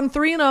week I've gone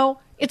 3-0.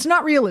 It's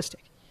not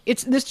realistic.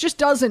 This just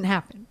doesn't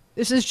happen.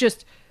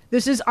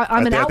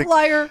 I'm an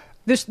outlier.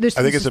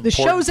 The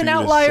show's an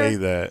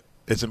outlier.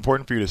 It's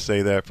important for you to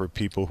say that for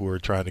people who are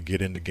trying to get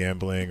into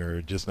gambling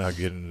or just now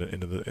getting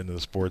into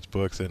the sports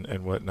books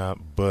and whatnot.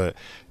 But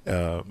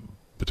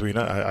between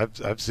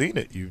I've seen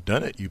it. You've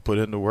done it. You put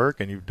in the work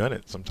and you've done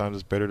it. Sometimes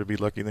it's better to be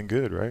lucky than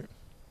good, right?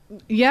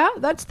 Yeah,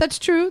 that's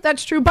true.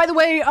 That's true. By the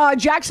way,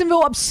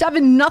 Jacksonville up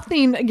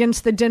 7-0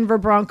 against the Denver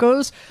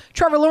Broncos.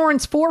 Trevor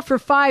Lawrence 4 for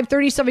 5,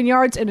 37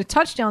 yards and a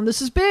touchdown.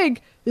 This is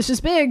big.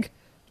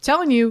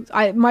 Telling you,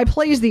 my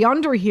play is the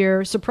under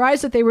here.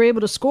 Surprised that they were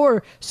able to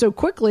score so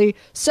quickly.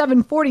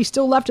 7:40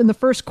 still left in the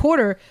first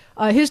quarter.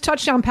 His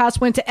touchdown pass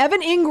went to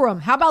Evan Ingram.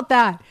 How about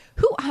that?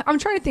 I'm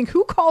trying to think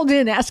who called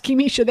in asking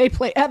me should they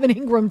play Evan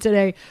Ingram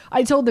today.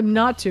 I told them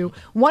not to.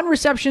 1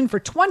 reception for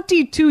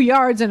 22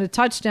 yards and a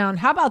touchdown.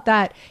 How about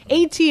that?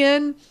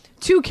 ATN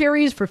 2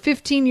 carries for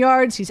 15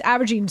 yards. He's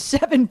averaging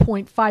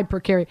 7.5 per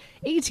carry.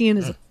 ATN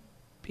is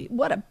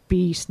what a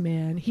beast,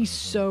 man. He's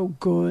so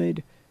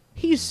good.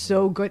 He's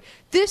so good.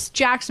 This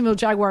Jacksonville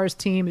Jaguars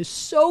team is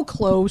so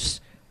close,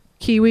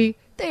 Kiwi.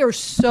 They are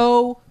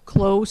so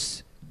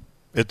close.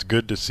 It's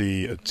good to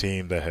see a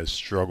team that has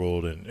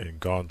struggled and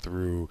gone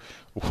through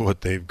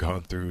what they've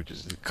gone through,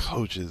 just the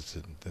coaches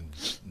and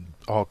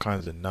all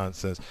kinds of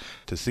nonsense,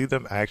 to see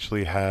them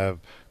actually have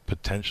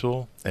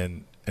potential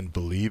and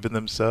believe in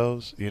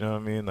themselves. You know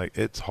what I mean? Like,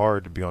 it's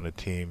hard to be on a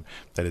team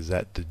that is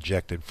that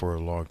dejected for a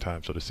long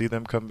time. So to see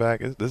them come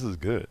back, this is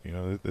good. You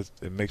know,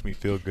 it makes me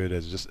feel good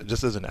as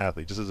just as an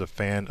athlete, just as a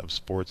fan of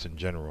sports in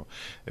general.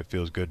 It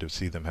feels good to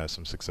see them have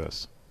some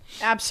success.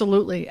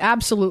 Absolutely.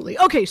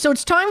 Okay, so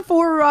it's time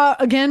for,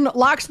 again,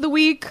 locks of the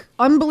week.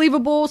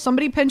 Unbelievable.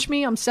 Somebody pinch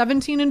me. I'm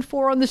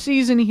 17-4 on the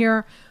season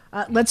here.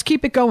 Let's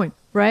keep it going,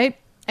 right?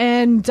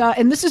 And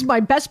this is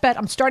my best bet.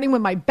 I'm starting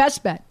with my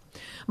best bet.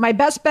 My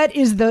best bet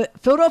is the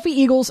Philadelphia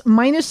Eagles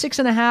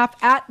 -6.5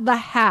 at the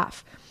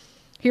half.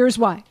 Here's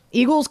why.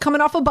 Eagles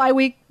coming off a bye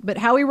week, but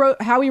Howie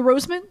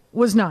Roseman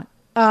was not.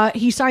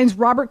 He signs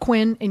Robert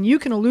Quinn, and you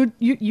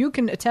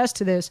can attest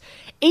to this.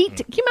 Can you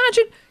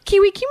imagine,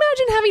 Kiwi? Can you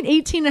imagine having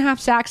 18.5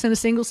 sacks in a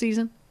single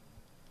season?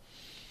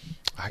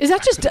 Is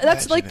that just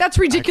that's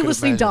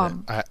ridiculously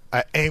dumb?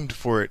 I aimed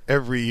for it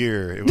every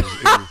year.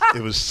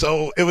 It was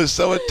so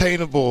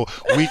attainable.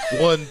 Week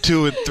 1,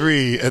 2, and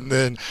 3, and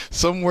then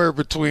somewhere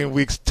between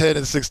weeks 10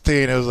 and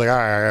 16, I was like, all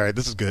right,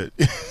 this is good.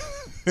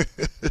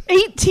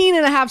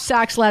 18.5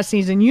 sacks last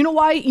season. You know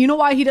why? You know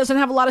why he doesn't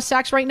have a lot of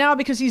sacks right now?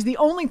 Because he's the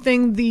only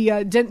thing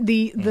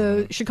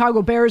the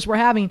Chicago Bears were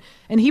having,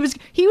 and he was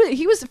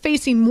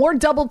facing more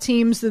double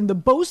teams than the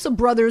Bosa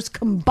brothers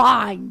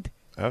combined.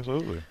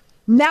 Absolutely.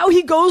 Now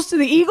he goes to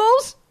the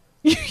Eagles.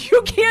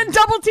 You can't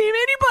double team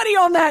anybody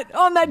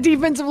on that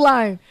defensive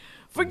line.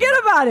 Forget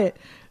about it.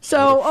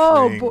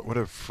 So, what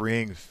a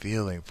freeing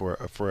feeling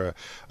for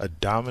a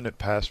dominant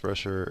pass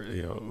rusher,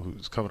 you know,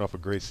 who's coming off a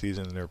great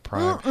season in their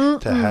prime,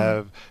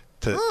 to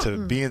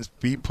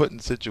be put in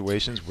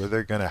situations where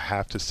they're gonna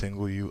have to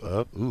single you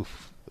up.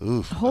 Oof.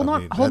 Hold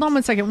on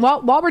 1 second.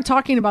 While we're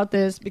talking about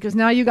this, because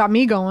now you got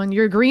me going.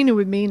 You're agreeing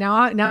with me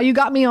now. Now you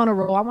got me on a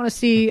roll. I want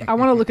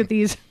to look at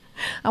these.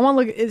 I want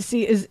to look and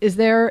see is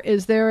there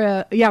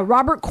a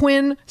Robert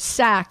Quinn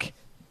sack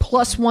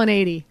plus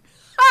 180.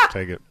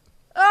 Take it.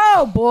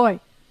 Oh boy.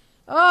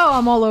 Oh,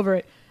 I'm all over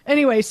it.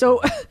 Anyway,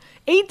 so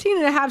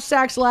 18.5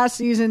 sacks last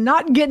season,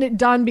 not getting it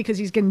done because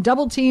he's getting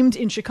double teamed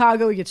in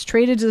Chicago. He gets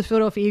traded to the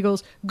Philadelphia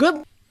Eagles.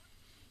 Good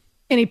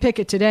Kenny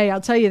Pickett today,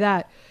 I'll tell you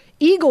that.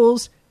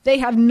 Eagles, they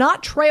have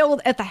not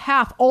trailed at the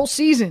half all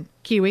season,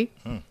 Kiwi.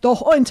 The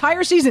whole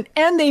entire season.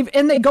 And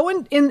they go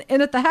in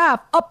at the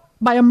half up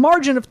by a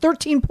margin of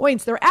 13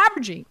 points. They're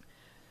averaging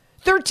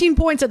 13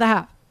 points at the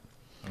half.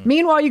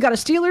 Meanwhile, you got a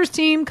Steelers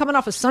team coming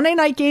off a Sunday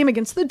night game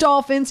against the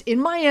Dolphins in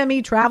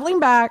Miami, traveling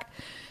back.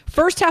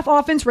 First half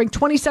offense ranked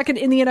 22nd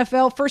in the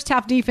NFL. First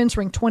half defense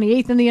ranked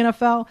 28th in the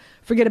NFL.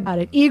 Forget about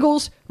it.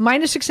 Eagles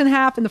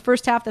 -6.5 in the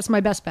first half. That's my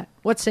best bet.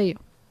 What say you?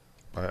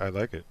 I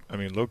like it. I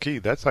mean, low key,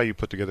 that's how you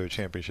put together a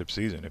championship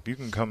season. If you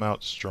can come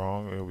out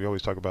strong, we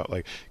always talk about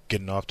like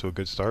getting off to a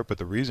good start, but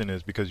the reason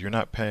is because you're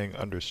not playing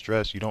under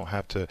stress. You don't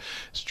have to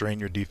strain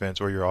your defense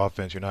or your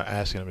offense. You're not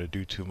asking them to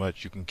do too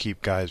much. You can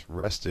keep guys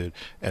rested,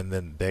 and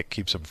then that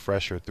keeps them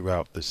fresher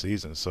throughout the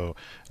season. So,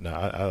 no,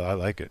 I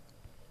like it.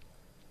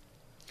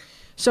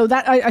 So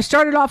that I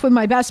started off with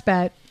my best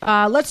bet.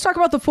 Let's talk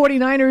about the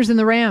 49ers and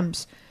the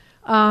Rams.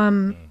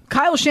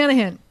 Kyle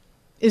Shanahan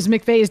is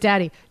McVay's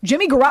daddy.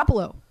 Jimmy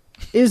Garoppolo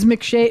is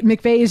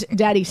McVay's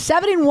daddy.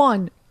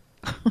 7-1.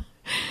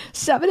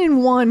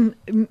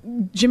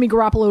 7-1. Jimmy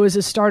Garoppolo is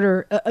a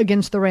starter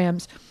against the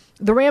Rams.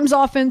 The Rams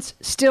offense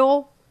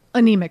still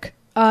anemic.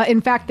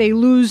 In fact, they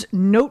lose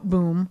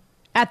Noteboom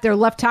at their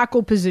left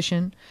tackle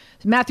position.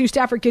 Matthew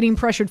Stafford getting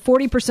pressured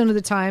 40% of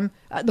the time.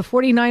 The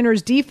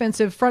 49ers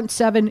defensive front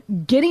seven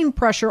getting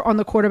pressure on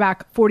the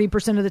quarterback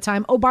 40% of the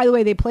time. Oh, by the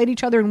way, they played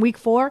each other in week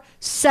 4.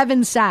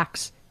 7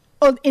 sacks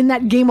in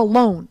that game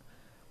alone.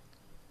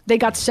 They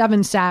got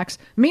 7 sacks.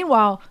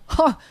 Meanwhile,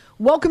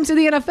 welcome to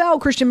the NFL,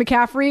 Christian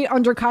McCaffrey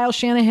under Kyle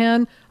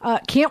Shanahan.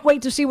 Can't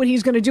wait to see what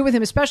he's going to do with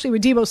him, especially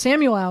with Deebo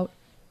Samuel out.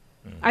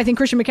 I think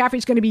Christian McCaffrey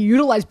is going to be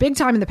utilized big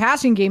time in the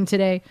passing game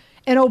today.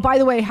 And oh, by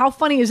the way, how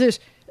funny is this?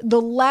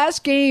 The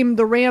last game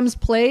the Rams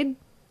played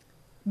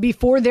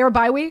before their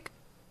bye week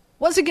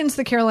was against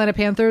the Carolina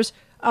Panthers.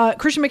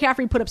 Christian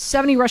McCaffrey put up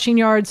 70 rushing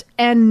yards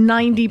and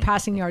 90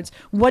 passing yards.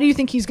 What do you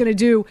think he's going to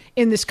do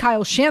in this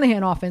Kyle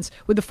Shanahan offense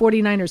with the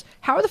 49ers?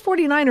 How are the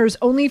 49ers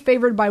only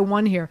favored by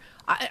 1 here?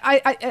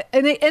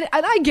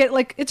 I get,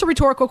 like, it's a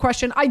rhetorical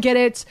question. I get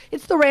it.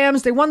 It's the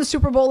Rams. They won the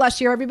Super Bowl last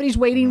year. Everybody's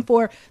waiting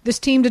for this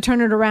team to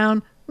turn it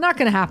around. Not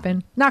going to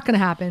happen. Not going to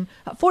happen.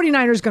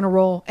 49ers going to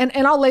roll, and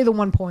I'll lay the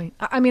 1 point.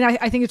 I mean,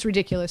 I think it's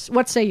ridiculous.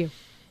 What say you?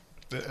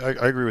 I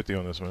agree with you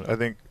on this one. I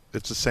think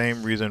it's the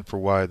same reason for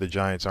why the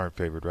Giants aren't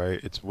favored, right?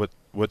 It's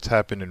what's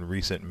happened in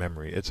recent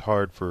memory. It's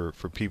hard for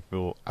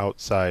people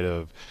outside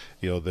of,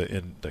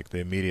 the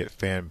immediate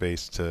fan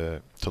base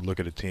to look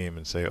at a team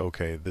and say,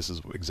 okay, this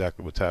is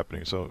exactly what's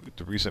happening. So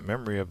the recent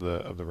memory of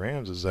the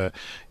Rams is that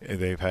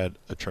they've had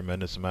a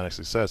tremendous amount of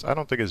success. I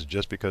don't think it's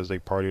just because they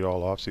partied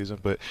all off season,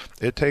 but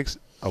it takes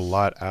a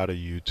lot out of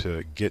you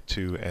to get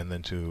to and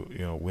then to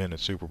win a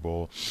Super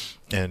Bowl,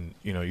 and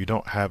you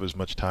don't have as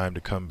much time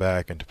to come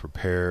back and to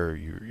prepare.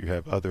 You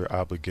have other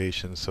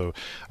obligations, so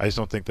I just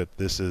don't think that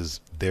this is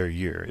their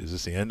year. Is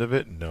this the end of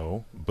it?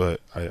 No,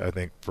 but I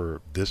think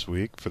for this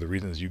week, for the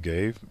reasons you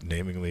gave,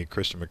 namely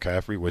Christian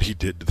McCaffrey, what he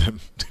did to them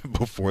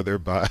before their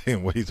bye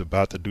and what he's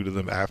about to do to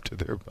them after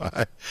their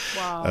bye.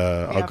 Wow.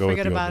 I'll go with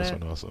you on this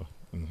one also.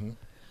 Mm-hmm.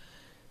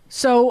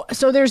 So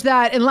there's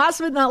that, and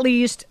last but not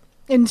least,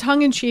 in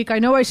tongue-in-cheek, I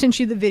know I sent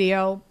you the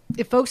video.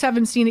 If folks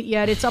haven't seen it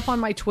yet, it's up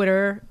on my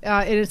Twitter.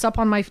 It's up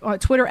on my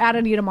Twitter at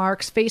Anita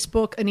Marks,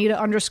 Facebook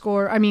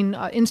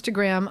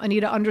Instagram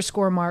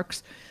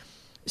Anita_Marks.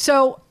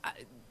 So,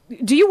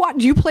 do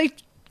you play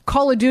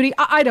Call of Duty?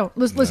 I don't.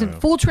 Listen,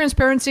 full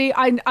transparency.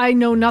 I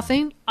know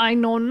nothing. I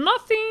know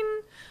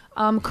nothing.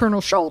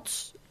 Colonel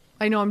Schultz.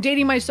 I know I'm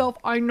dating myself.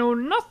 I know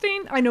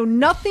nothing. I know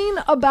nothing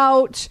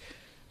about.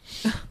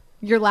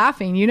 You're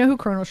laughing. You know who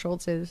Colonel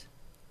Schultz is.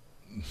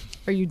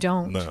 Or you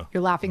don't? No.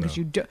 You're laughing because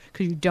you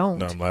don't.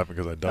 No, I'm laughing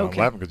because I don't. Okay. I'm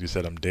laughing because you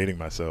said I'm dating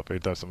myself. Every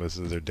time somebody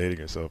says they're dating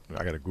herself,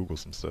 I got to Google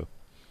some stuff.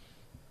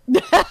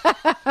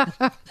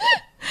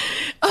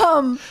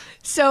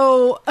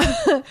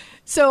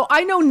 So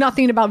I know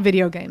nothing about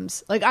video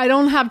games. Like, I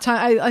don't have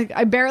time.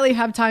 I barely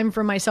have time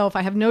for myself.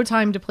 I have no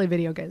time to play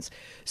video games.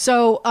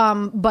 So,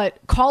 but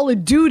Call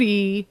of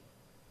Duty.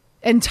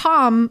 And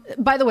Tom,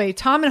 by the way,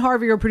 Tom and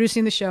Harvey are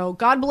producing the show.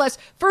 God bless.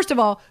 First of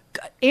all,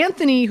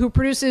 Anthony, who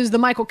produces the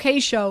Michael Kay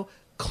show,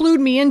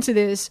 clued me into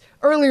this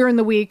earlier in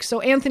the week.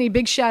 So Anthony,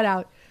 big shout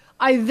out.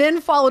 I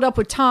then followed up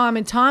with Tom,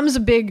 and Tom's a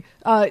big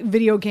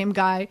video game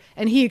guy,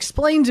 and he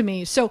explained to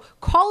me. So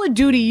Call of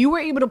Duty, you were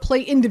able to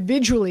play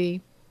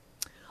individually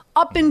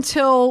up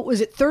until, was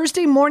it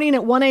Thursday morning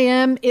at 1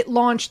 a.m. It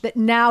launched that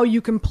now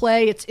you can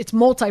play. It's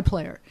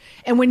multiplayer.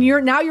 And when you're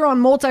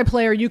on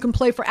multiplayer, you can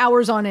play for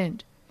hours on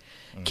end.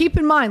 Keep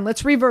in mind,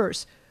 let's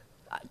reverse.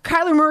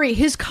 Kyler Murray,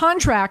 his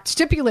contract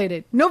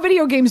stipulated no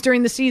video games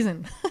during the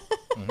season.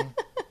 Mm-hmm.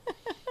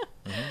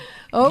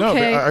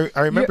 Okay. No, but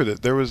I remember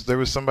that there was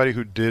somebody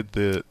who did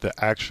the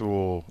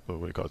actual, what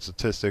do you call it,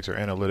 statistics or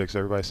analytics,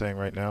 everybody's saying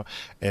right now,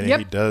 and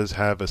he does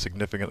have a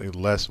significantly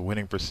less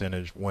winning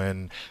percentage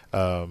when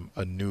a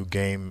new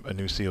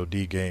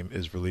COD game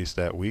is released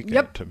that weekend.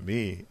 Yep. To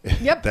me,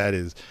 that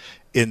is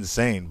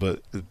insane.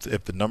 But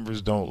if the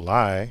numbers don't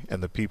lie,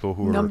 and the people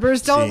who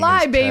numbers are don't seeing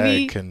lie, his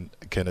baby, tag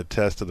can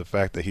attest to the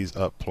fact that he's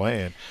up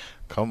playing.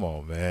 Come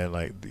on, man!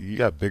 Like, you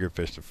got bigger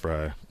fish to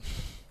fry.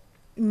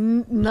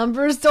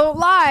 Numbers don't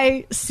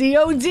lie.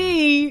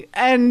 COD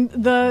and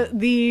the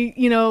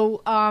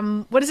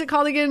what is it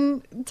called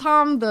again,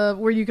 Tom?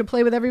 Where you could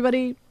play with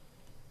everybody.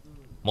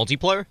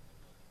 Multiplayer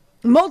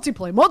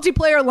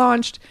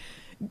launched.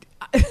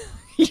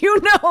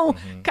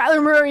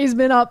 Kyler Murray's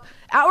been up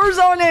hours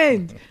on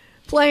end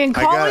playing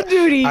Call of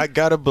Duty. I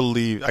gotta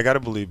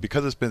believe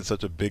because it's been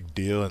such a big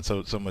deal and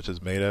so much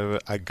is made out of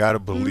it. I gotta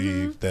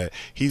believe that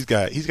he's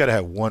got to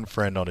have one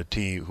friend on the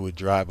team who would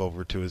drive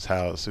over to his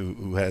house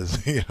who has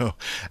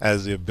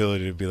has the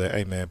ability to be like,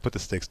 hey man, put the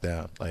sticks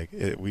down. Like,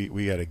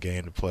 we got a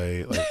game to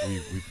play. Like,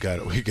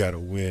 we got to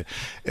win.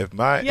 If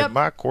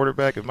my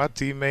quarterback, if my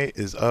teammate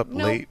is up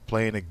late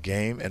playing a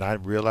game and I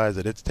realize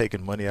that it's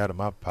taking money out of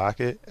my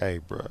pocket, hey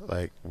bro,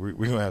 like we're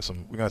gonna have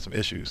some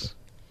issues.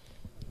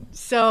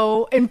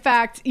 So, in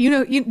fact, do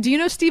you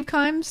know Steve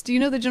Kimes? Do you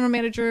know the general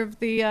manager of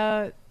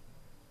the?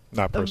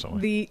 Not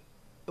personally.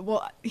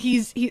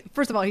 He's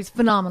first of all, he's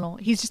phenomenal.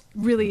 He's just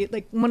really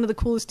like one of the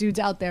coolest dudes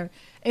out there.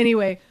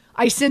 Anyway,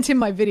 I sent him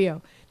my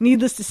video.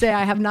 Needless to say,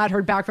 I have not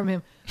heard back from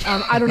him.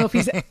 I don't know if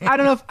he's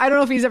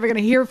ever going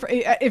to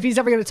if he's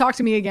ever going to talk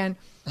to me again.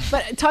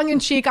 But tongue in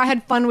cheek, I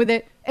had fun with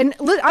it, and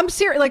I'm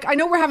serious. Like, I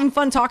know we're having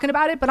fun talking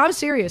about it, but I'm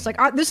serious. Like,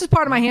 this is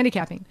part of my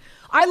handicapping.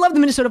 I love the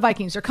Minnesota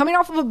Vikings. They're coming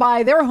off of a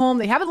bye. They're home.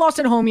 They haven't lost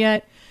at home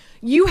yet.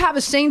 You have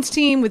a Saints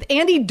team with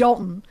Andy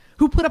Dalton,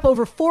 who put up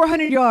over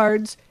 400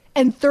 yards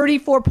and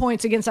 34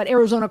 points against that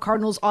Arizona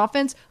Cardinals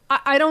offense.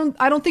 I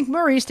don't think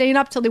Murray, staying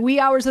up till the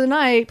wee hours of the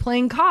night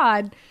playing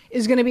COD,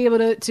 is going to be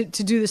able to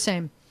do the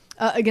same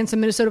against the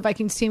Minnesota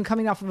Vikings team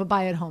coming off of a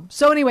bye at home.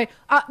 So anyway,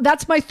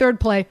 that's my third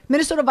play.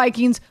 Minnesota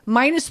Vikings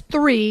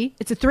 -3.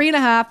 It's a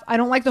 3.5. I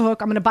don't like the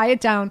hook. I'm going to buy it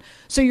down.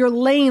 So you're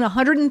laying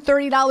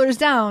 $130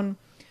 down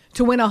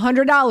to win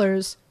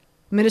 $100.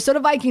 Minnesota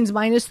Vikings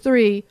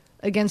 -3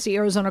 against the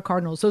Arizona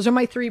Cardinals. Those are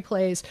my 3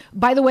 plays.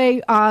 By the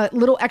way,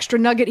 little extra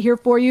nugget here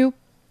for you.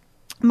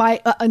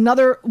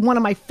 Another one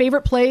of my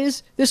favorite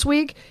plays this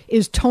week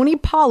is Tony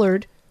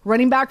Pollard,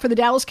 running back for the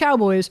Dallas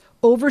Cowboys,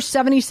 over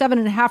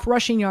 77.5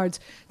 rushing yards.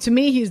 To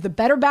me, he's the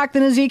better back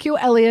than Ezekiel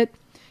Elliott.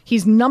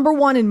 He's number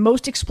 1 in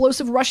most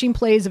explosive rushing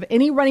plays of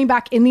any running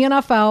back in the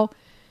NFL.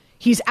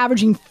 He's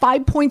averaging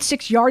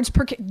 5.6 yards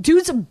per carry.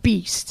 Dude's a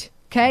beast.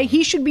 Okay,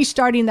 he should be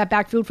starting that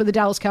backfield for the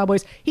Dallas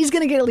Cowboys. He's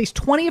going to get at least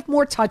 20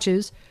 more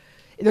touches.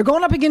 They're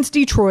going up against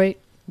Detroit.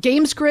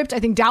 Game script, I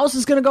think Dallas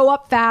is going to go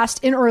up fast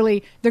and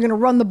early. They're going to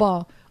run the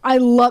ball.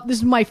 This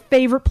is my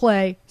favorite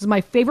play. This is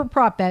my favorite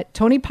prop bet.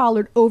 Tony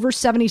Pollard over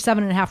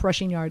 77.5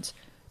 rushing yards.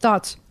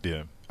 Thoughts?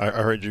 Yeah. I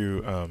heard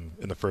you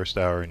in the first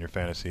hour in your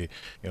fantasy,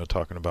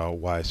 talking about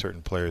why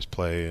certain players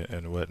play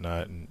and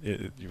whatnot.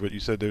 And what you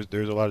said,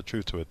 there's a lot of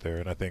truth to it there.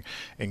 And I think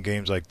in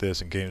games like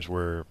this, in games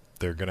where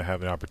they're going to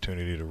have an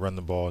opportunity to run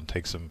the ball and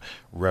take some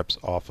reps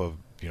off of,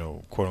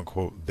 quote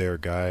unquote, their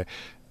guy,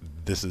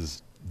 this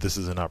is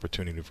an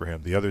opportunity for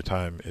him. The other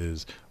time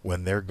is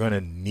when they're going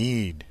to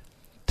need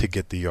to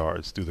get the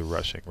yards through the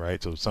rushing,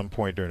 right? So at some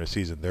point during the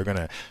season, they're going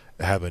to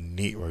have a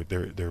need, or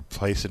they're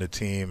placing a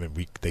team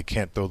and they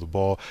can't throw the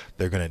ball.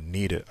 They're going to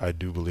need it. I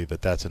do believe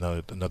that's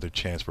another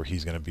chance where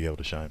he's going to be able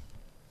to shine.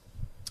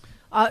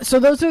 So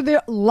those are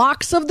the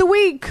locks of the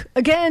week.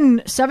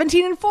 Again,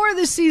 17-4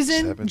 this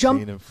season.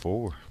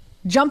 17-4.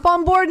 Jump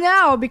on board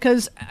now,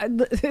 because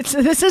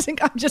this isn't.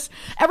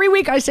 Every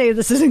week I say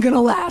this isn't going to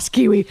last,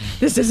 Kiwi.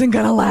 This isn't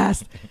going to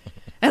last,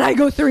 and I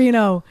go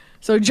 3-0.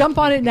 So jump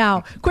on it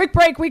now. Quick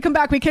break. We come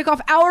back. We kick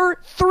off hour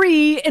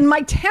 3, and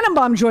Mike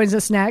Tannenbaum joins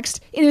us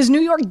next. It is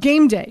New York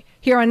Game Day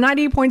here on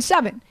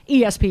 98.7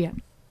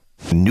 ESPN.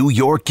 New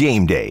York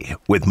Game Day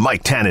with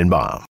Mike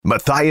Tannenbaum,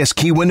 Matthias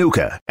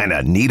Kiwanuka, and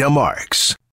Anita Marks.